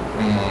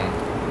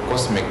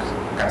cosmic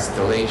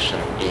constellation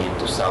in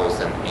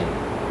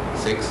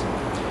 2006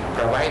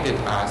 provided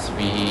us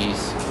with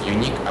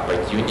unique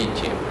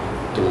opportunity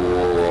to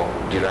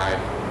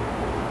derive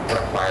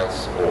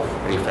profiles of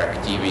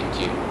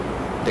refractivity,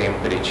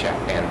 temperature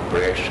and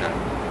pressure,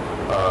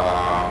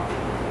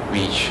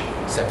 which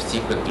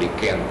subsequently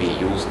can be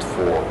used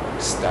for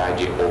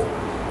study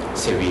of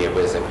severe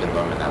weather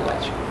phenomena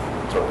like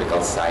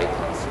tropical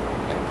cyclones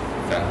and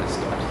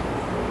thunderstorms.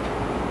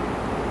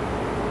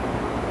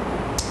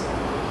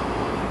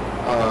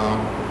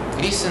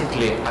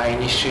 Recently, I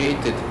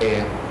initiated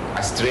an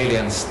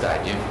Australian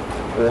study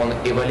on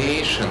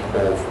evaluation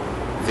of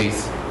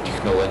this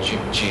technology,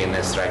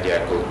 GNS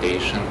radio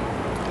occultation,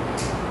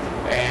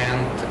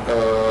 and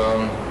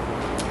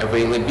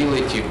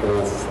availability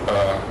of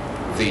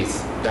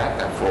this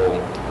data from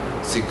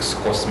 6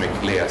 cosmic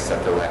layer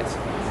satellites.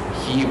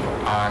 give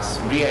us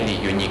really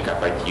unique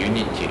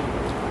opportunity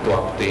to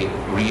obtain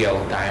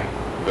real-time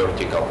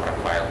vertical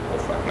profile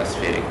of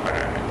atmospheric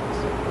parameters.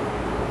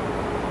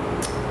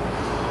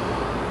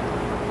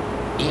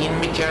 In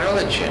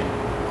meteorology,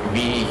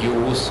 we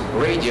use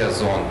radio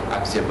zone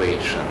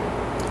observation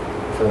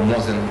for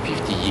more than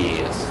 50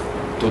 years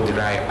to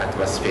derive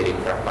atmospheric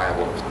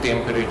profile of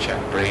temperature,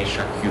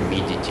 pressure,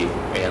 humidity,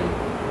 and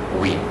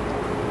wind.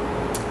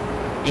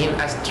 In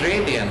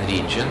Australian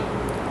region,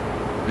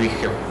 we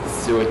have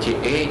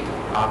 38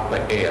 upper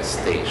air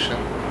stations.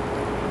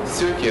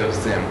 30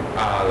 of them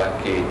are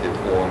located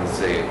on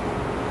the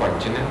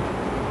continent,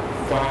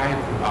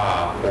 5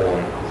 are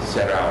on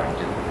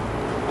surrounding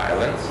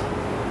islands,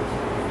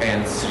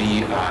 and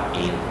 3 are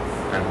in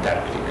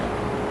Antarctica.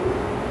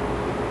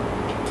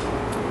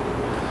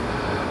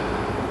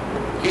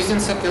 Using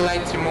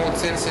satellite remote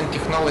sensing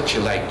technology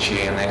like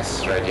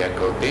GNSS radio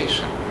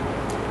occultation,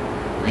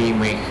 we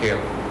may have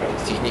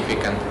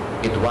significant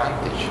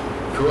advantage,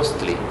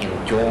 firstly in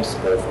terms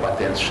of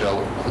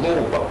potential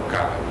global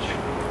coverage.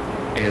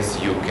 As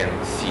you can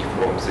see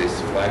from this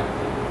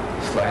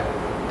slide,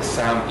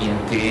 some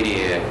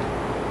interior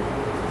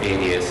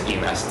areas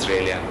in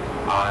Australia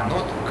are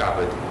not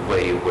covered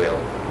very well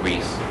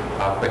with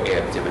upper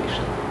air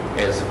observation,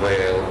 as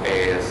well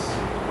as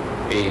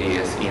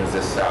areas in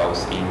the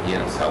South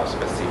Indian, South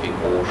Pacific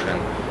Ocean,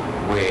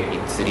 where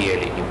it's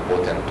really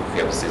important to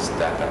have this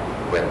data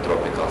when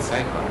tropical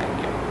cyclone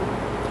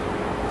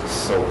occurs.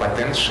 So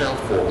potential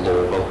for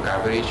global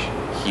coverage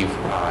gives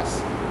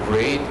us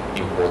great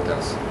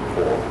importance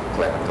for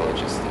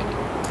climatology study,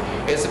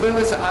 as well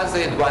as other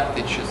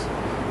advantages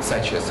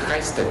such as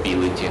high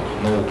stability,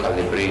 no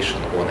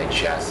calibration on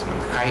adjustment,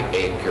 high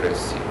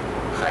accuracy,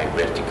 high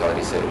vertical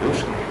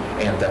resolution,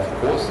 and of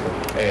course,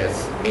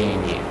 as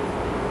any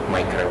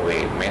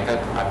microwave method,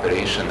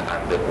 operation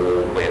under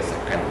all weather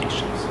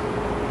conditions.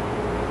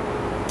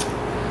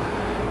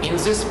 In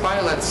this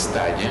pilot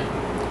study,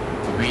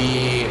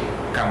 we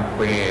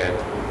compared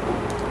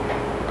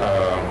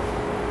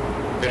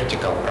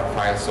vertical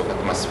profiles of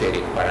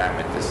atmospheric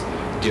parameters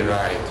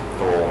derived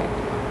from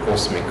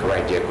cosmic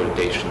radio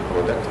occultation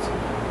products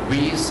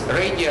with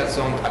radio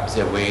zone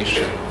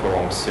observation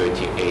from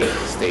 38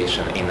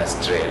 stations in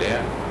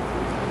Australia.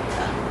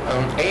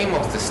 Aim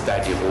of the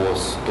study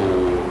was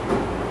to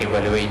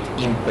evaluate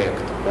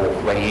impact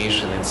of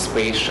variation in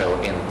spatial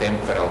and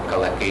temporal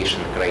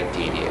collocation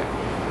criteria,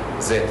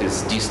 that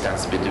is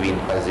distance between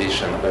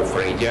position of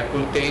radio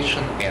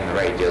occultation and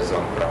radio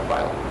zone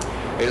profile,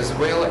 as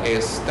well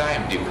as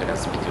time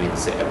difference between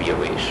the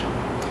observation.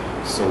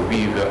 So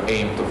we will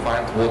aim to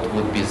find what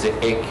would be the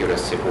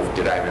accuracy of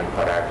deriving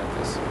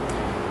parameters.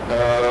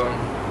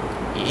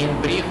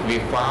 In brief, we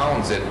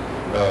found that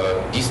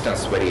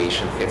distance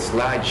variation has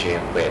larger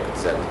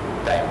impact than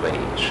time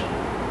variation.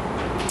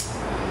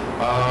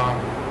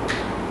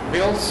 We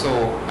also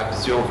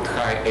observed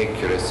high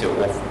accuracy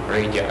of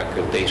radio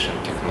occultation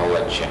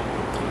technology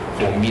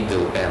for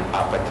middle and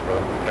upper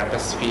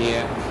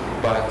troposphere,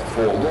 but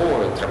for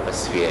lower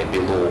troposphere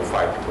below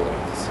 5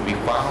 kilometers, we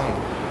found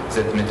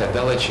that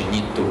methodology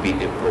need to be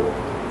improved.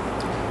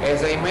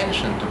 As I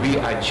mentioned, we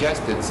are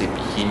just at the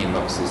beginning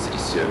of this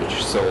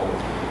research, so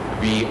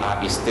we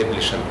are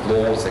establishing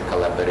closer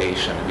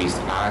collaboration with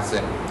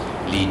other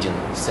leading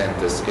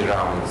centers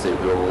around the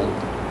world,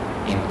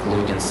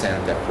 including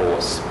Center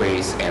for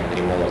Space and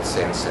Remote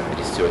Sensing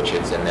Research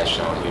at the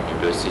National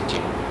University,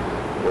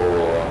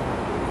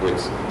 which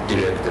is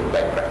directed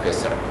by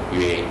Professor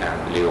Yuriy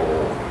and Leo.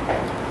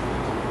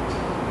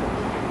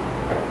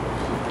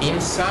 In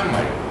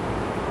summary,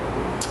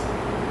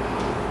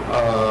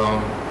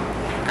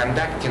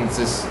 conducting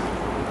this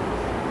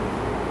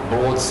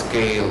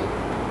broad-scale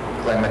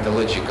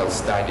climatological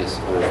studies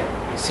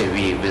of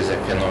severe weather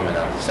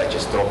phenomena such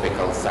as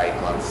tropical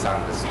cyclones,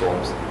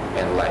 thunderstorms,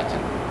 and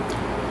lightning,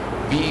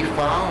 we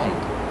found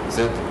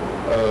that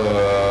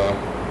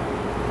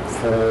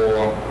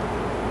for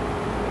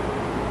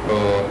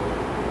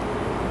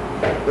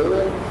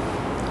all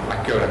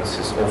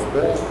occurrences of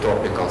all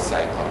tropical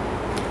cyclones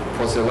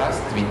for the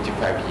last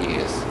 25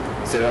 years,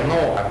 there are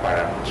no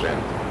apparent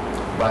trend,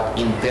 but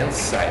intense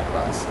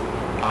cyclones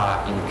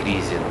are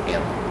increasing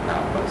in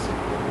numbers.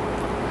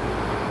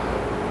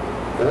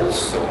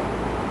 Also,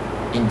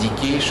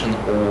 indication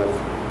of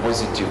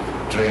positive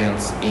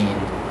trends in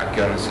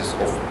occurrences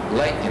of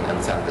lightning and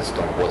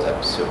thunderstorm was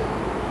observed.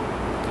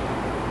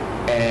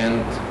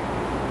 And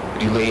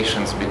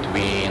relations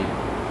between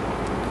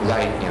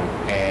lightning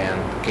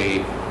and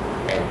Cape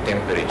and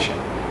temperature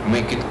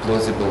make it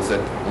plausible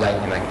that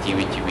lightning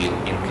activity will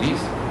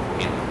increase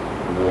in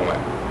warmer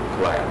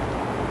climate.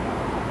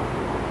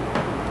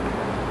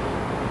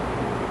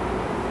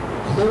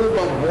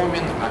 Global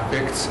warming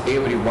affects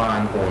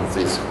everyone on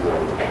this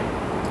globe,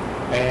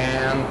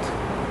 and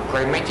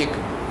climatic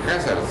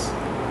hazards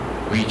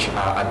which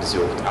are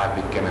observed are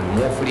becoming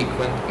more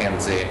frequent and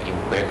their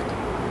impact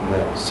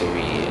more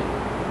severe.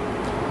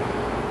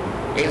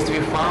 As we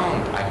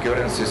found,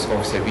 occurrences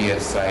of severe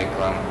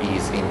cyclone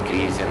is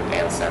increasing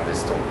and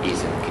thunderstorm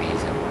is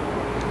increasing.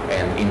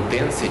 and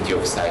intensity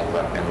of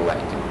cyclone and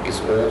lightning is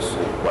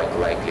also quite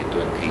likely to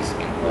increase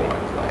in warmer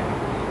climate.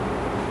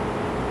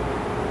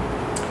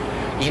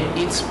 In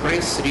its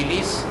press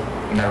release,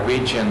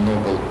 Norwegian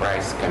Nobel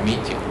Prize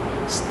Committee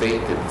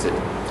stated that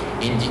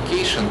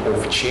indication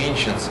of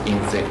changes in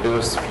the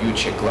Earth's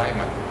future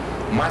climate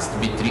must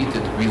be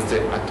treated with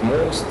the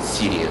utmost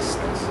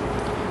seriousness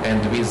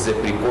and with the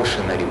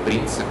precautionary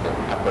principle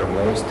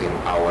uppermost in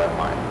our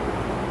mind.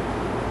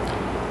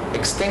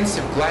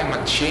 Extensive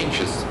climate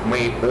changes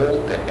may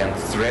alter and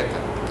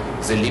threaten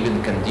the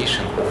living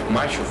condition of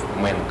much of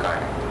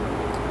mankind.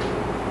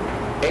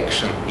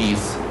 Action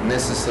is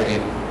necessary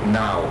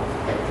now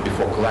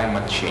before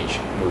climate change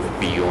moves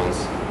beyond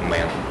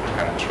man's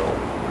control.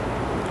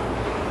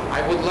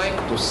 I would like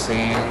to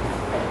thank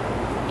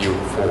you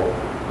for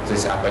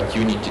this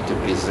opportunity to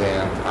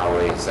present our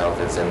result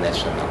at the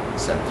National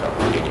Central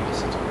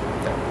University.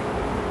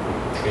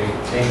 Okay,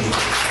 thank you.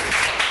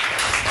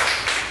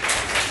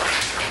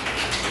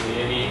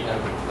 Any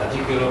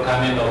particular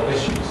comment or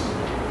questions?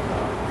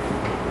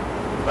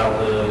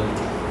 Dr.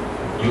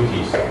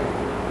 Yuriy,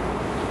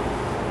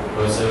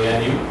 Professor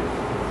Yuriy,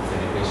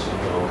 any question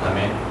or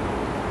comment?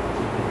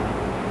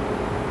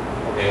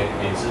 Okay,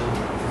 answer.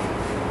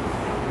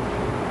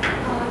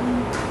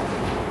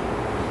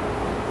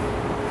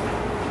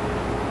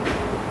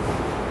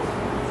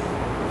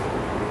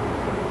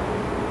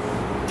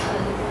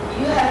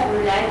 You have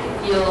related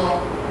your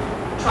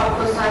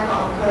tropical cycle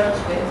occurrence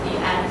with the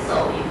ANSO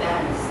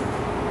events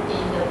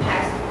in the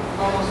past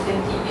almost 50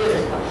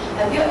 years.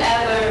 Have you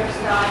ever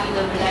studied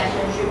the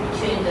relationship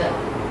between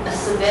a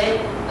severe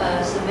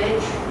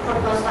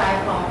tropical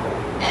cyclone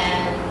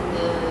and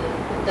the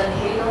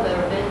decadal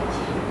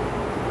variability?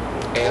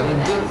 And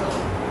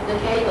the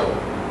decadal,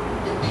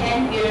 the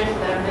 10 years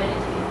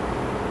variability.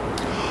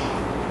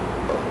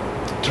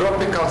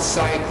 tropical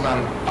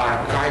cyclone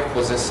archive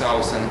for the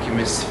southern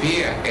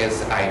hemisphere,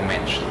 as I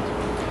mentioned,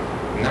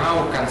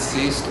 now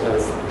consists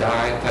of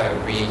data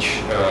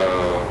which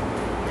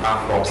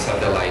are from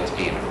satellite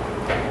view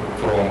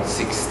from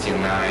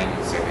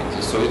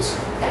 69-70. So it's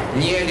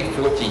nearly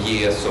 40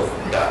 years of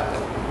data.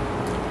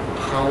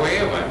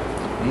 However,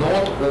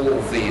 not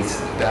all these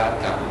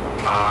data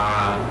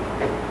are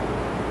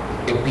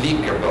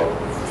applicable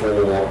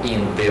for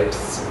in-depth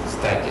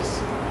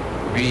studies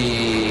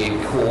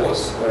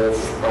because of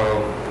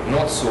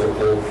not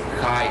so-called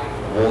high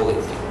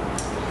quality.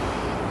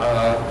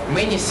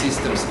 Many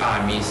systems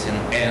are missing,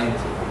 and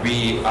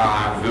we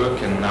are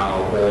working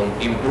now on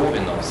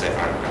improving of the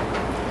archive.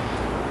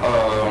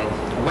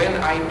 When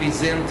I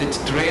presented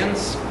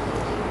trends,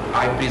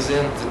 I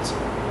presented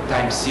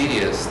time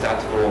series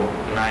that from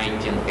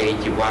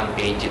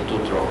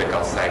 1981-82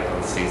 tropical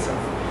cyclone season,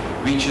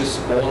 which is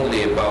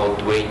only about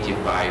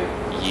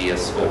 25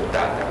 years of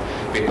data,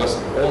 because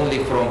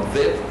only from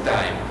that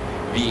time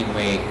we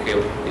may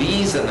have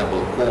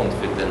reasonable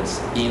confidence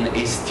in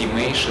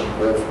estimation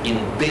of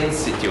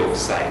intensity of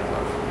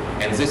cyclone.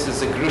 And this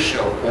is a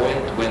crucial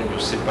point when you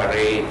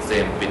separate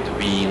them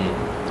between,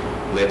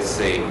 let's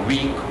say,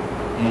 weak,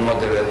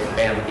 moderate,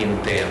 and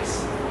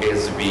intense,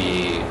 as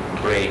we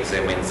break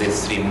them in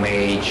these three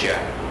major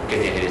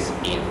categories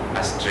in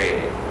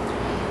Australia.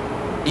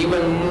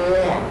 Even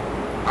more,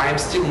 I'm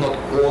still not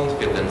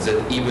confident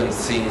that even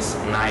since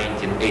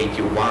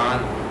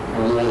 1981,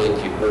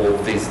 quality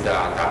of this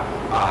data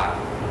are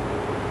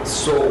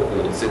so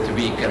good that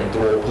we can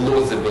draw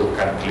plausible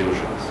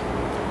conclusions.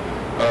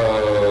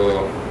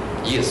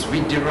 Yes,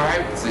 we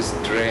derived this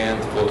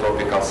trend for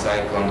tropical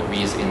cyclone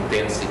with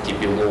intensity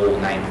below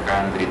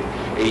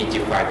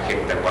 985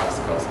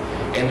 hectopascals.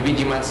 And we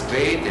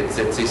demonstrated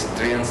that this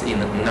trend in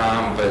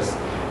numbers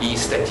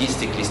is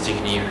statistically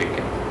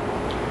significant.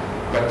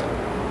 But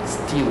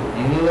still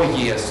more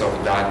years of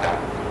data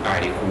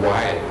are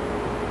required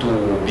to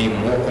be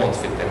more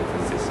confident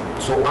in this.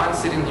 So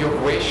answering your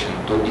question,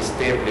 to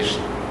establish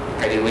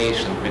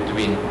correlation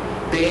between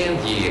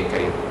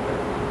 10-year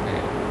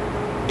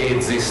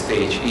at this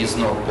stage is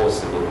not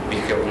possible. We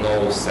have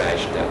no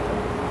such data.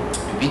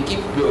 We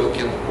keep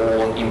working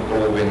on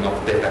improving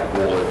of data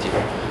quality.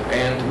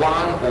 And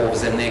one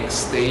of the next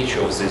stage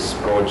of this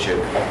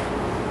project,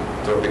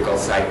 tropical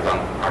cyclone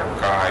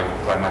archive,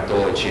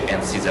 climatology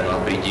and seasonal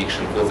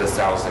prediction for the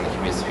southern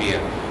hemisphere,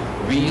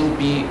 will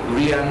be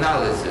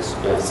reanalysis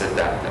of the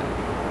data.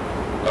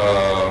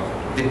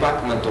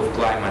 Department of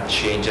Climate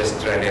Change,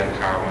 Australian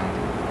government,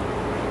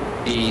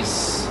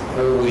 is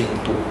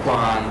going to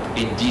fund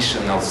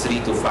additional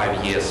 3 to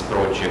 5 years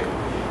project,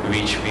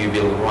 which we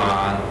will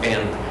run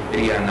and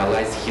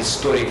reanalyze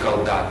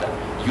historical data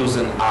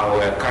using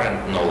our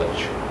current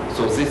knowledge.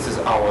 So this is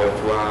our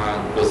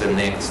plan for the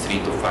next 3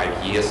 to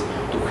 5 years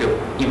to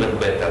have even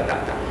better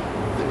data.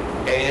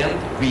 And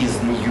with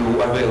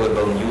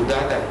available new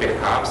data,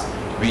 perhaps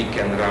we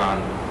can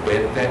run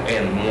better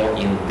and more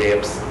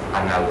in-depth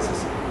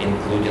analysis,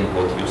 including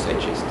what you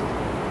suggested.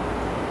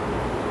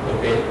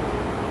 Okay.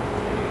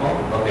 Oh,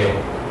 okay.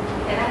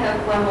 Can I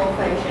have one more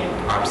question?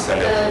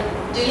 Absolutely.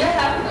 Do you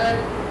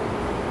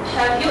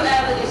have you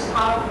ever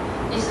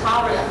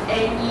discovered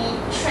any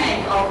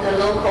trend of the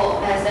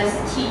local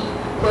SST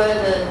where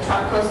the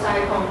tropical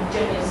cyclone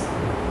journeys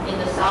in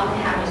the southern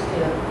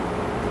hemisphere?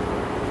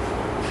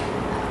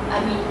 I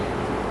mean,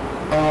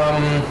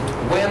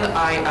 when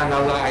I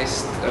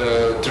analyzed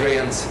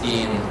trends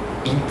in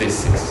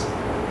indices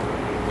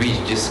which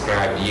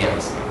describe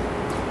Jensen,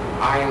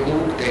 I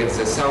looked at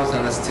the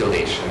Southern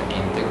Oscillation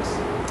Index,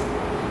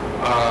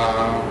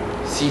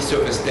 sea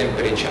surface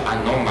temperature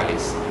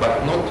anomalies,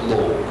 but not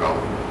local,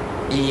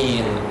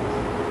 in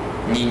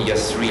Ninja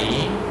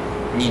 3,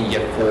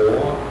 Ninja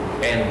 4,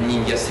 and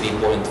Ninja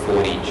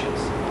 3.4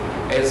 regions,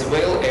 as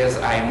well as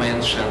I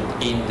mentioned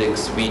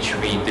index which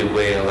we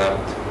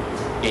developed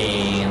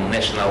in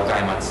National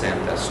Climate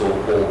Center,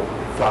 so-called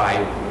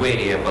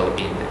 5-variable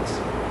index.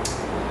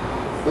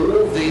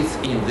 All these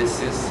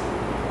indices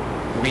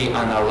we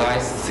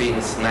analyzed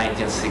since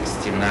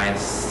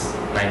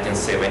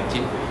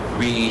 1969-1970,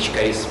 which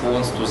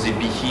corresponds to the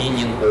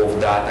beginning of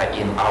data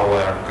in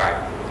our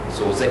archive.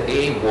 So the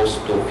aim was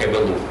to have a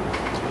look.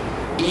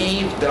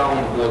 If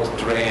downward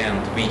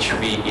trend which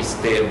we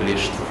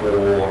established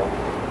for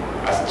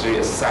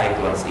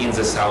cyclones in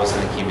the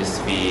southern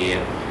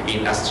hemisphere,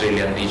 in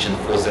Australian region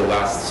for the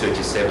last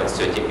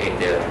 37-38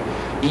 years,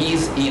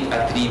 is it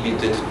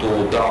attributed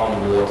to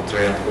downward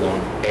trend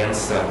on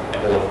answer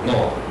or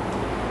not?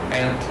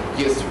 And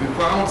yes, we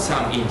found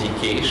some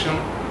indication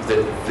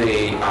that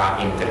they are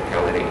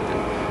intercorrelated.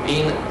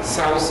 In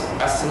South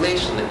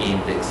Oscillation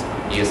Index,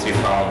 yes, we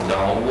found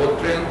downward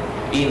trend.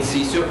 In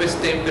sea surface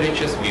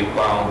temperatures, we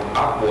found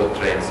upward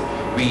trends,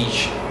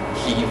 which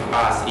give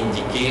us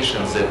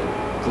indications that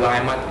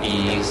climate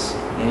is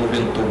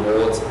moving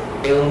towards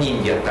El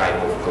Niño type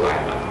of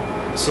climate.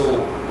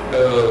 So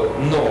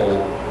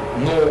no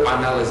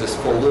analysis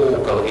for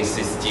local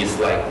SSTs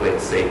like,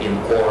 let's say, in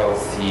Coral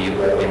Sea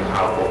or in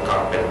half of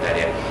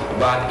Carpentaria.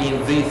 But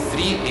in these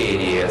three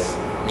areas,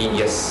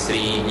 Ninja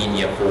 3,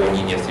 Ninja 4,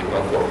 Ninja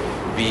 3.4,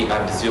 we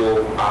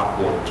observe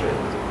upward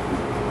trend.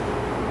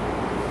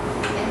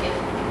 thank you.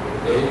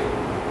 Okay,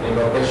 any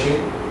more question?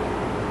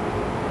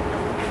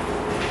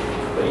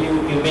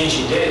 You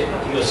mentioned that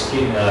your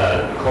skin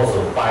cause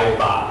of white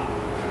bar.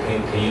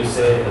 Can you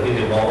say a little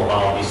bit more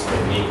about this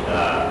technique,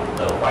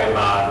 the white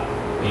bar?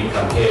 When you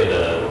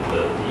compare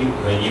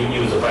when you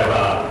use the white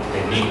bar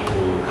technique to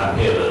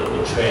compare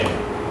the trend,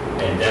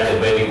 and that's a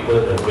very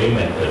good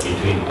agreement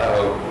between.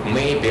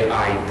 Maybe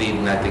I did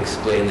not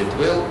explain it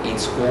well.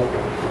 It's called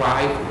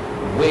 5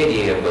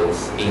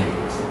 variables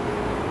index.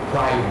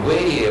 5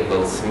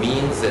 variables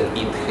means that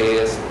it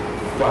has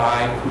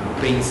 5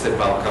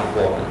 principal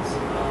components.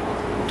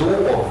 2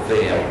 of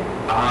them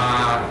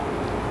are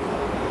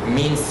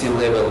mean sea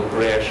level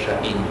pressure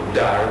in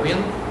Darwin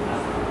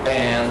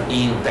and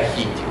in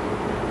Tahiti.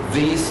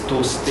 These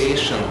 2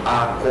 stations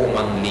are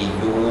commonly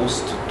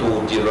used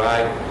to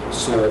derive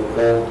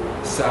so-called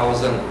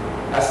Southern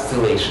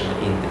Oscillation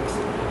Index.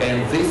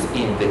 And this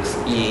index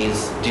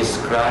is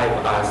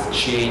described as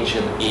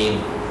changing in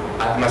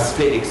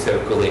atmospheric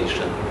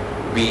circulation,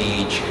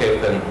 which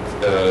happened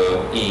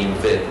in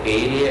that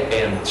area,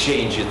 and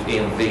changes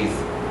in this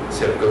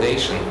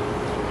circulation,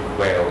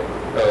 well,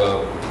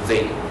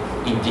 they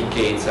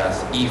indicates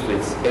us if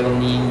it's El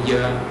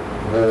Niño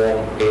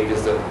warm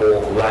episode or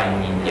La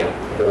Niña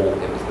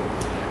cold episode.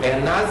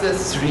 Another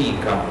 3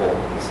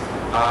 components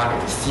are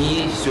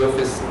sea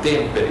surface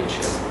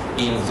temperatures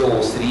in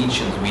those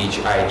regions which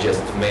I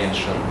just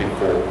mentioned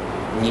before,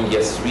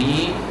 Ninja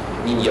 3,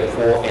 Ninja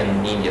 4,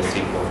 and Ninja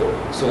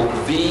 3.4. So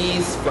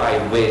these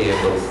 5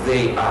 variables,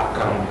 they are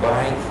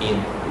combined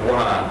in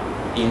one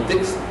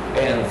index,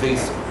 and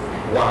this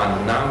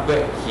one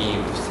number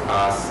gives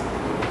us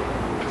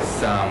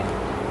some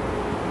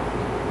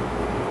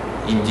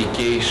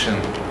indication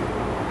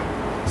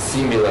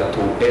similar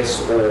to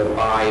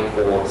SOI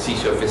or sea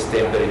surface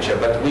temperature,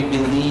 but we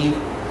believe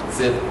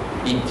that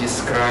it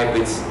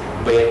describes it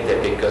better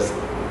because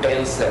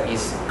answer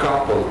is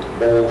coupled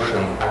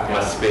ocean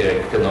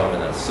atmospheric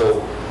phenomena.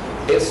 So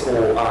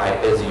SOI,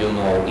 as you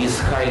know, is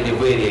highly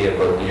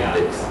variable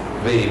index,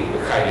 very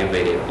highly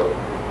variable,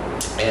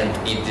 and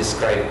it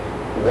describes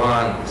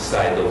one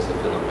side of the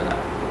phenomena,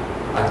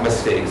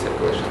 atmospheric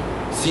circulation.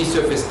 Sea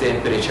surface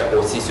temperature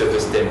or sea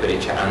surface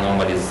temperature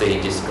anomalies, they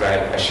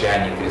describe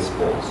oceanic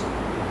response.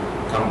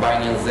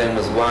 Combining them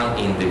as one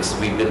index,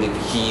 we believe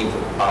give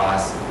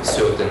us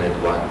certain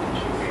advantage.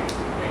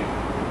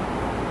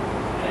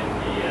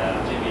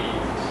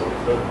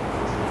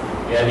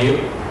 And you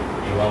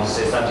want to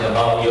say something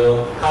about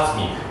your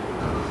cosmic?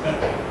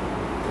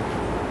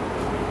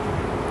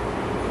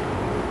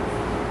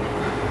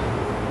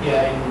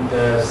 Yeah, in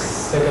the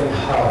second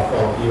half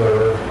of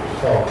your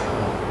talk,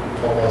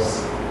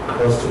 almost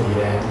close to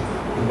the end,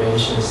 you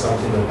mentioned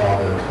something about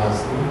the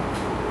cosmic.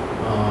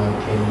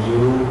 Can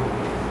you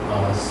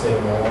say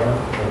more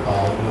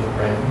about your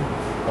plan?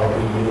 How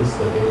to use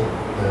the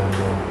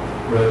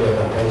radio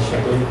adaptation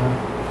data?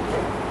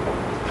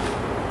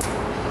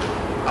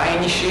 I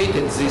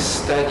initiated this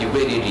study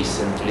very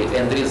recently,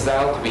 and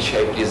results which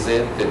I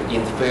presented,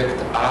 in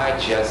fact, are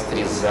just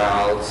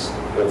results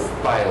of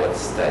pilot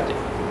study.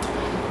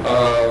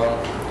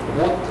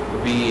 What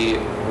we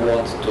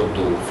to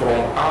do from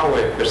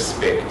our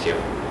perspective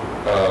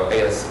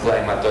as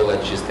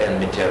climatologists and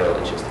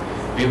meteorologists.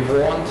 We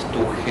want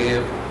to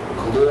have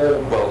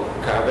global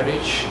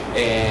coverage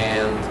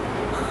and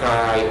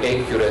high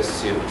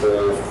accuracy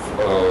of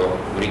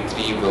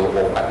retrieval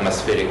of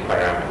atmospheric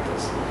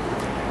parameters.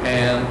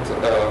 And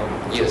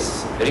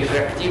yes,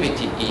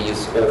 refractivity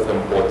is of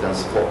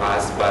importance for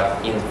us,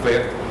 but in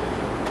fact,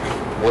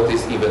 what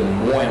is even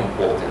more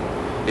important,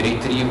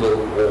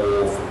 retrieval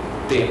of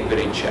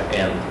temperature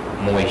and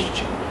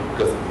moisture,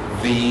 because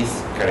these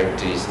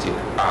characteristics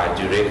are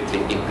directly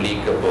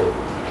applicable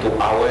to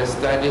our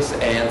studies,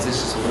 and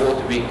this is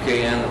what we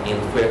can in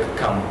fact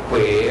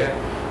compare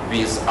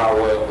with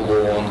our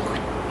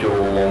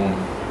long-term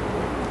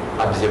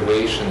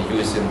observation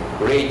using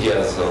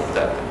radiosonde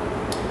data.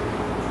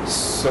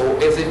 So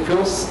as a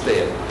first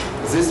step,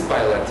 this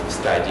pilot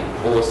study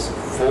was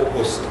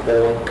focused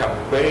on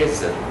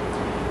comparison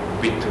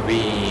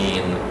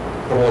between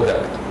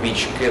product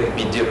which can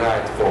be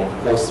derived from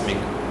cosmic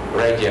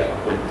radio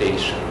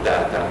occultation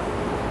data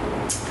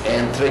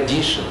and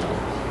traditional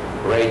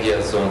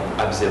radiosonde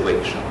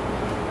observation,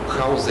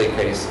 how they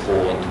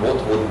correspond,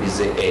 what would be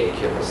the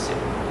accuracy.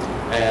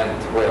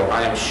 And well,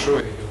 I am sure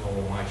you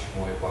know much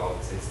more about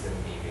this than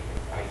me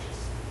because I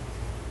just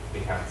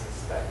began this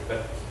study.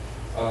 But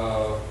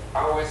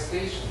our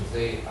stations,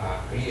 they are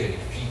clearly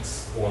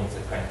fixed on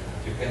the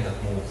continent. You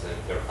cannot move them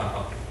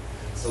around.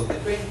 So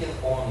depending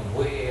on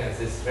where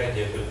this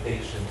radio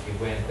occultation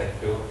event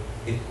occurred,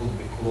 it could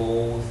be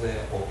closer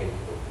or it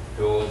could be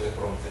further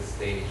from the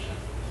station.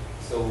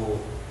 So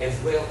as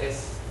well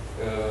as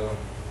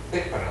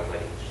temporal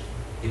variation,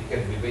 it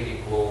can be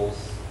very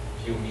close,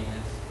 few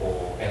minutes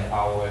or an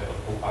hour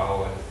or 2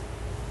 hours.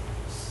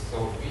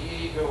 So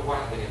we were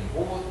wondering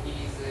what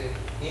is the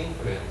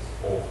influence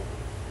of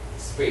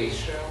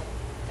spatial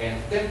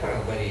and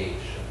temporal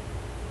variation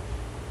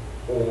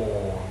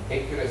on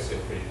accuracy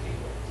of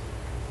retrieval.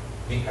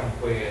 We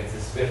compared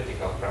these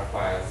vertical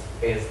profiles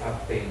as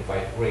obtained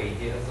by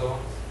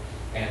radiosondes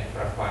and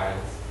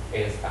profiles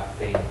as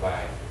obtained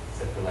by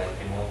satellite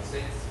remote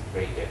sensing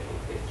radio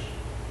occultation.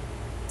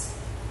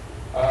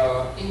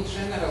 In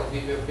general, we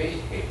were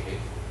very happy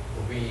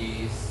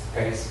with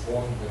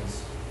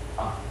correspondence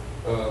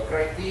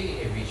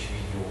criteria which we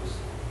use.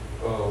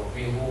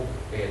 We look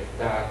at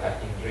data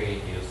in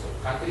radius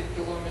of 100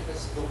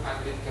 kilometers,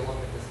 200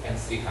 kilometers, and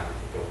 300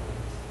 kilometers.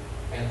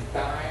 And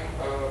time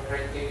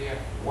criteria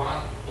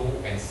 1, 2,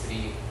 and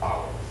 3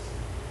 hours.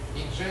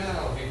 In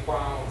general, we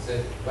found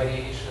that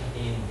variation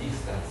in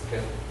distance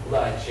has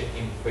larger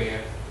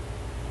impact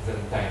than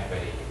time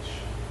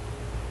variation.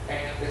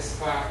 And as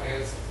far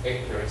as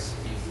accuracy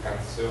is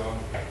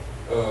concerned,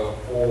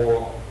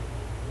 for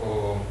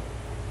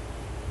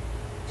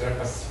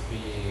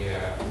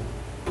troposphere,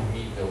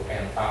 middle,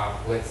 and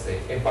up, let's say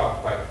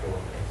above 5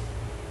 kilometers,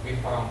 we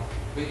found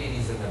very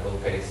reasonable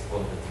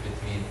correspondence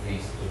between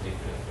these two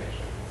different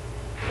measurements.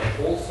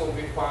 And also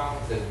we found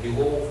that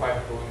below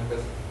 5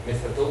 kilometers,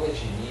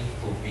 methodology needs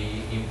to be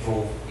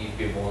improved if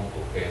we want to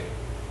have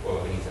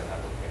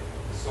reasonable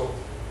accuracy. So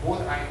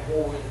what I'm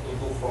going to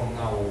do from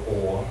now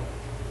on,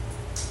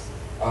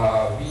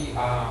 we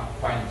are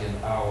finding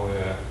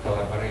our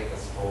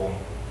collaborators from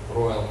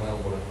Royal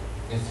Melbourne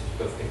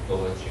Institute of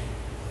Technology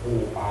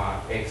who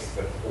are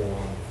experts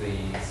on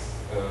this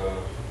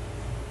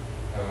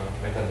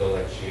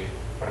methodology.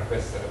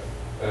 Professor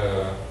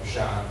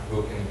Jean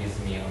working with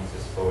me on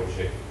this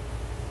project.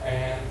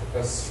 And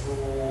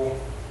through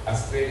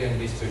Australian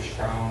Research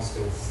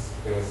Council's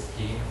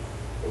scheme,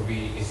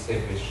 we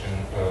establish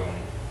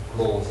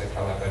closer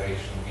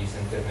collaboration with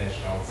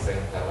international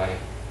center like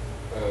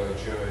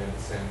Joint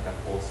Center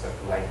for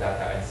Satellite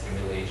Data and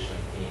Simulation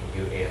in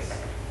US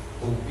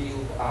to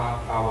build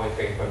up our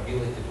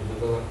capability to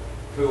develop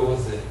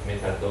further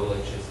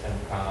methodologies and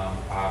come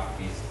up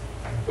with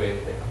better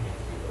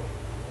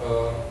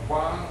material.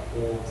 One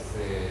of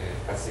the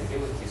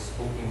possibilities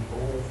to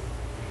improve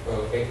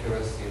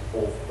accuracy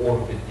of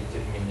orbit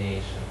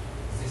determination.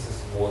 This is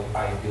what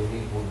I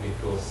believe would be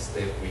first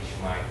step which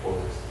my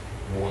colleagues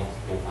want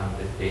to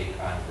undertake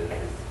under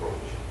this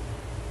project.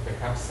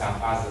 Perhaps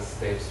some other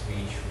steps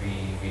which we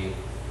will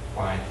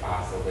find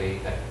other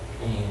later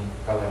in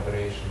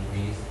collaboration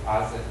with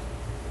other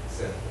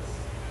centers.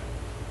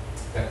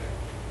 Thank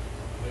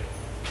you.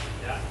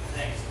 Yeah,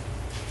 thanks.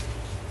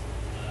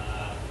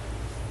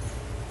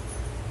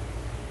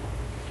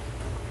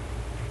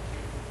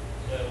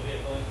 So we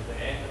are going to the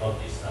end of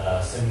this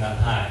seminar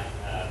time.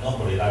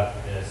 Normally that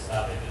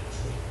start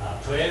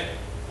at 12.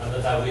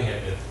 After that we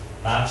have the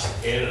lunch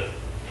together.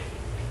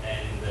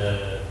 And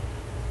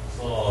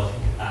so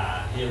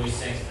here we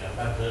thank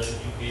Dr.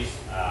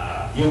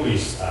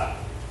 Yuriy,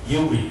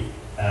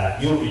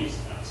 Yuriy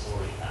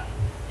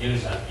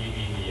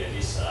giving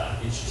this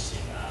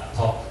interesting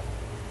talk,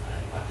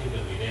 and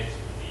particularly related to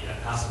the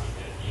cosmic.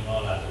 You know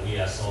that we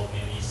are so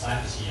many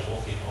scientists here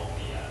working on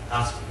the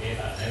cosmic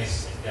data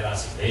analysis and data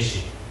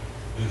simulation.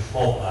 We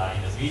hope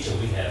in the future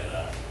we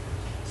have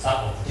some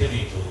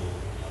opportunity to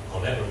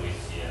collaborate with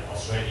the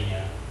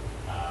Australian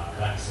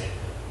Climate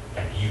Center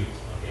and you.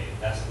 Okay.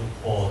 let's look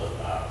forward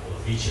for the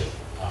future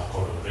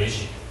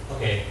collaboration.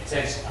 Okay,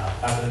 thanks,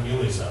 Dr.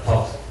 Yuriy's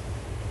talk.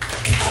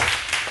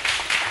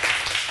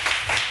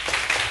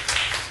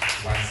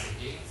 Once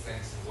again,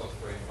 thanks a lot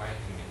for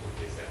inviting me to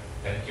present.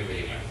 Thank you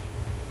very much.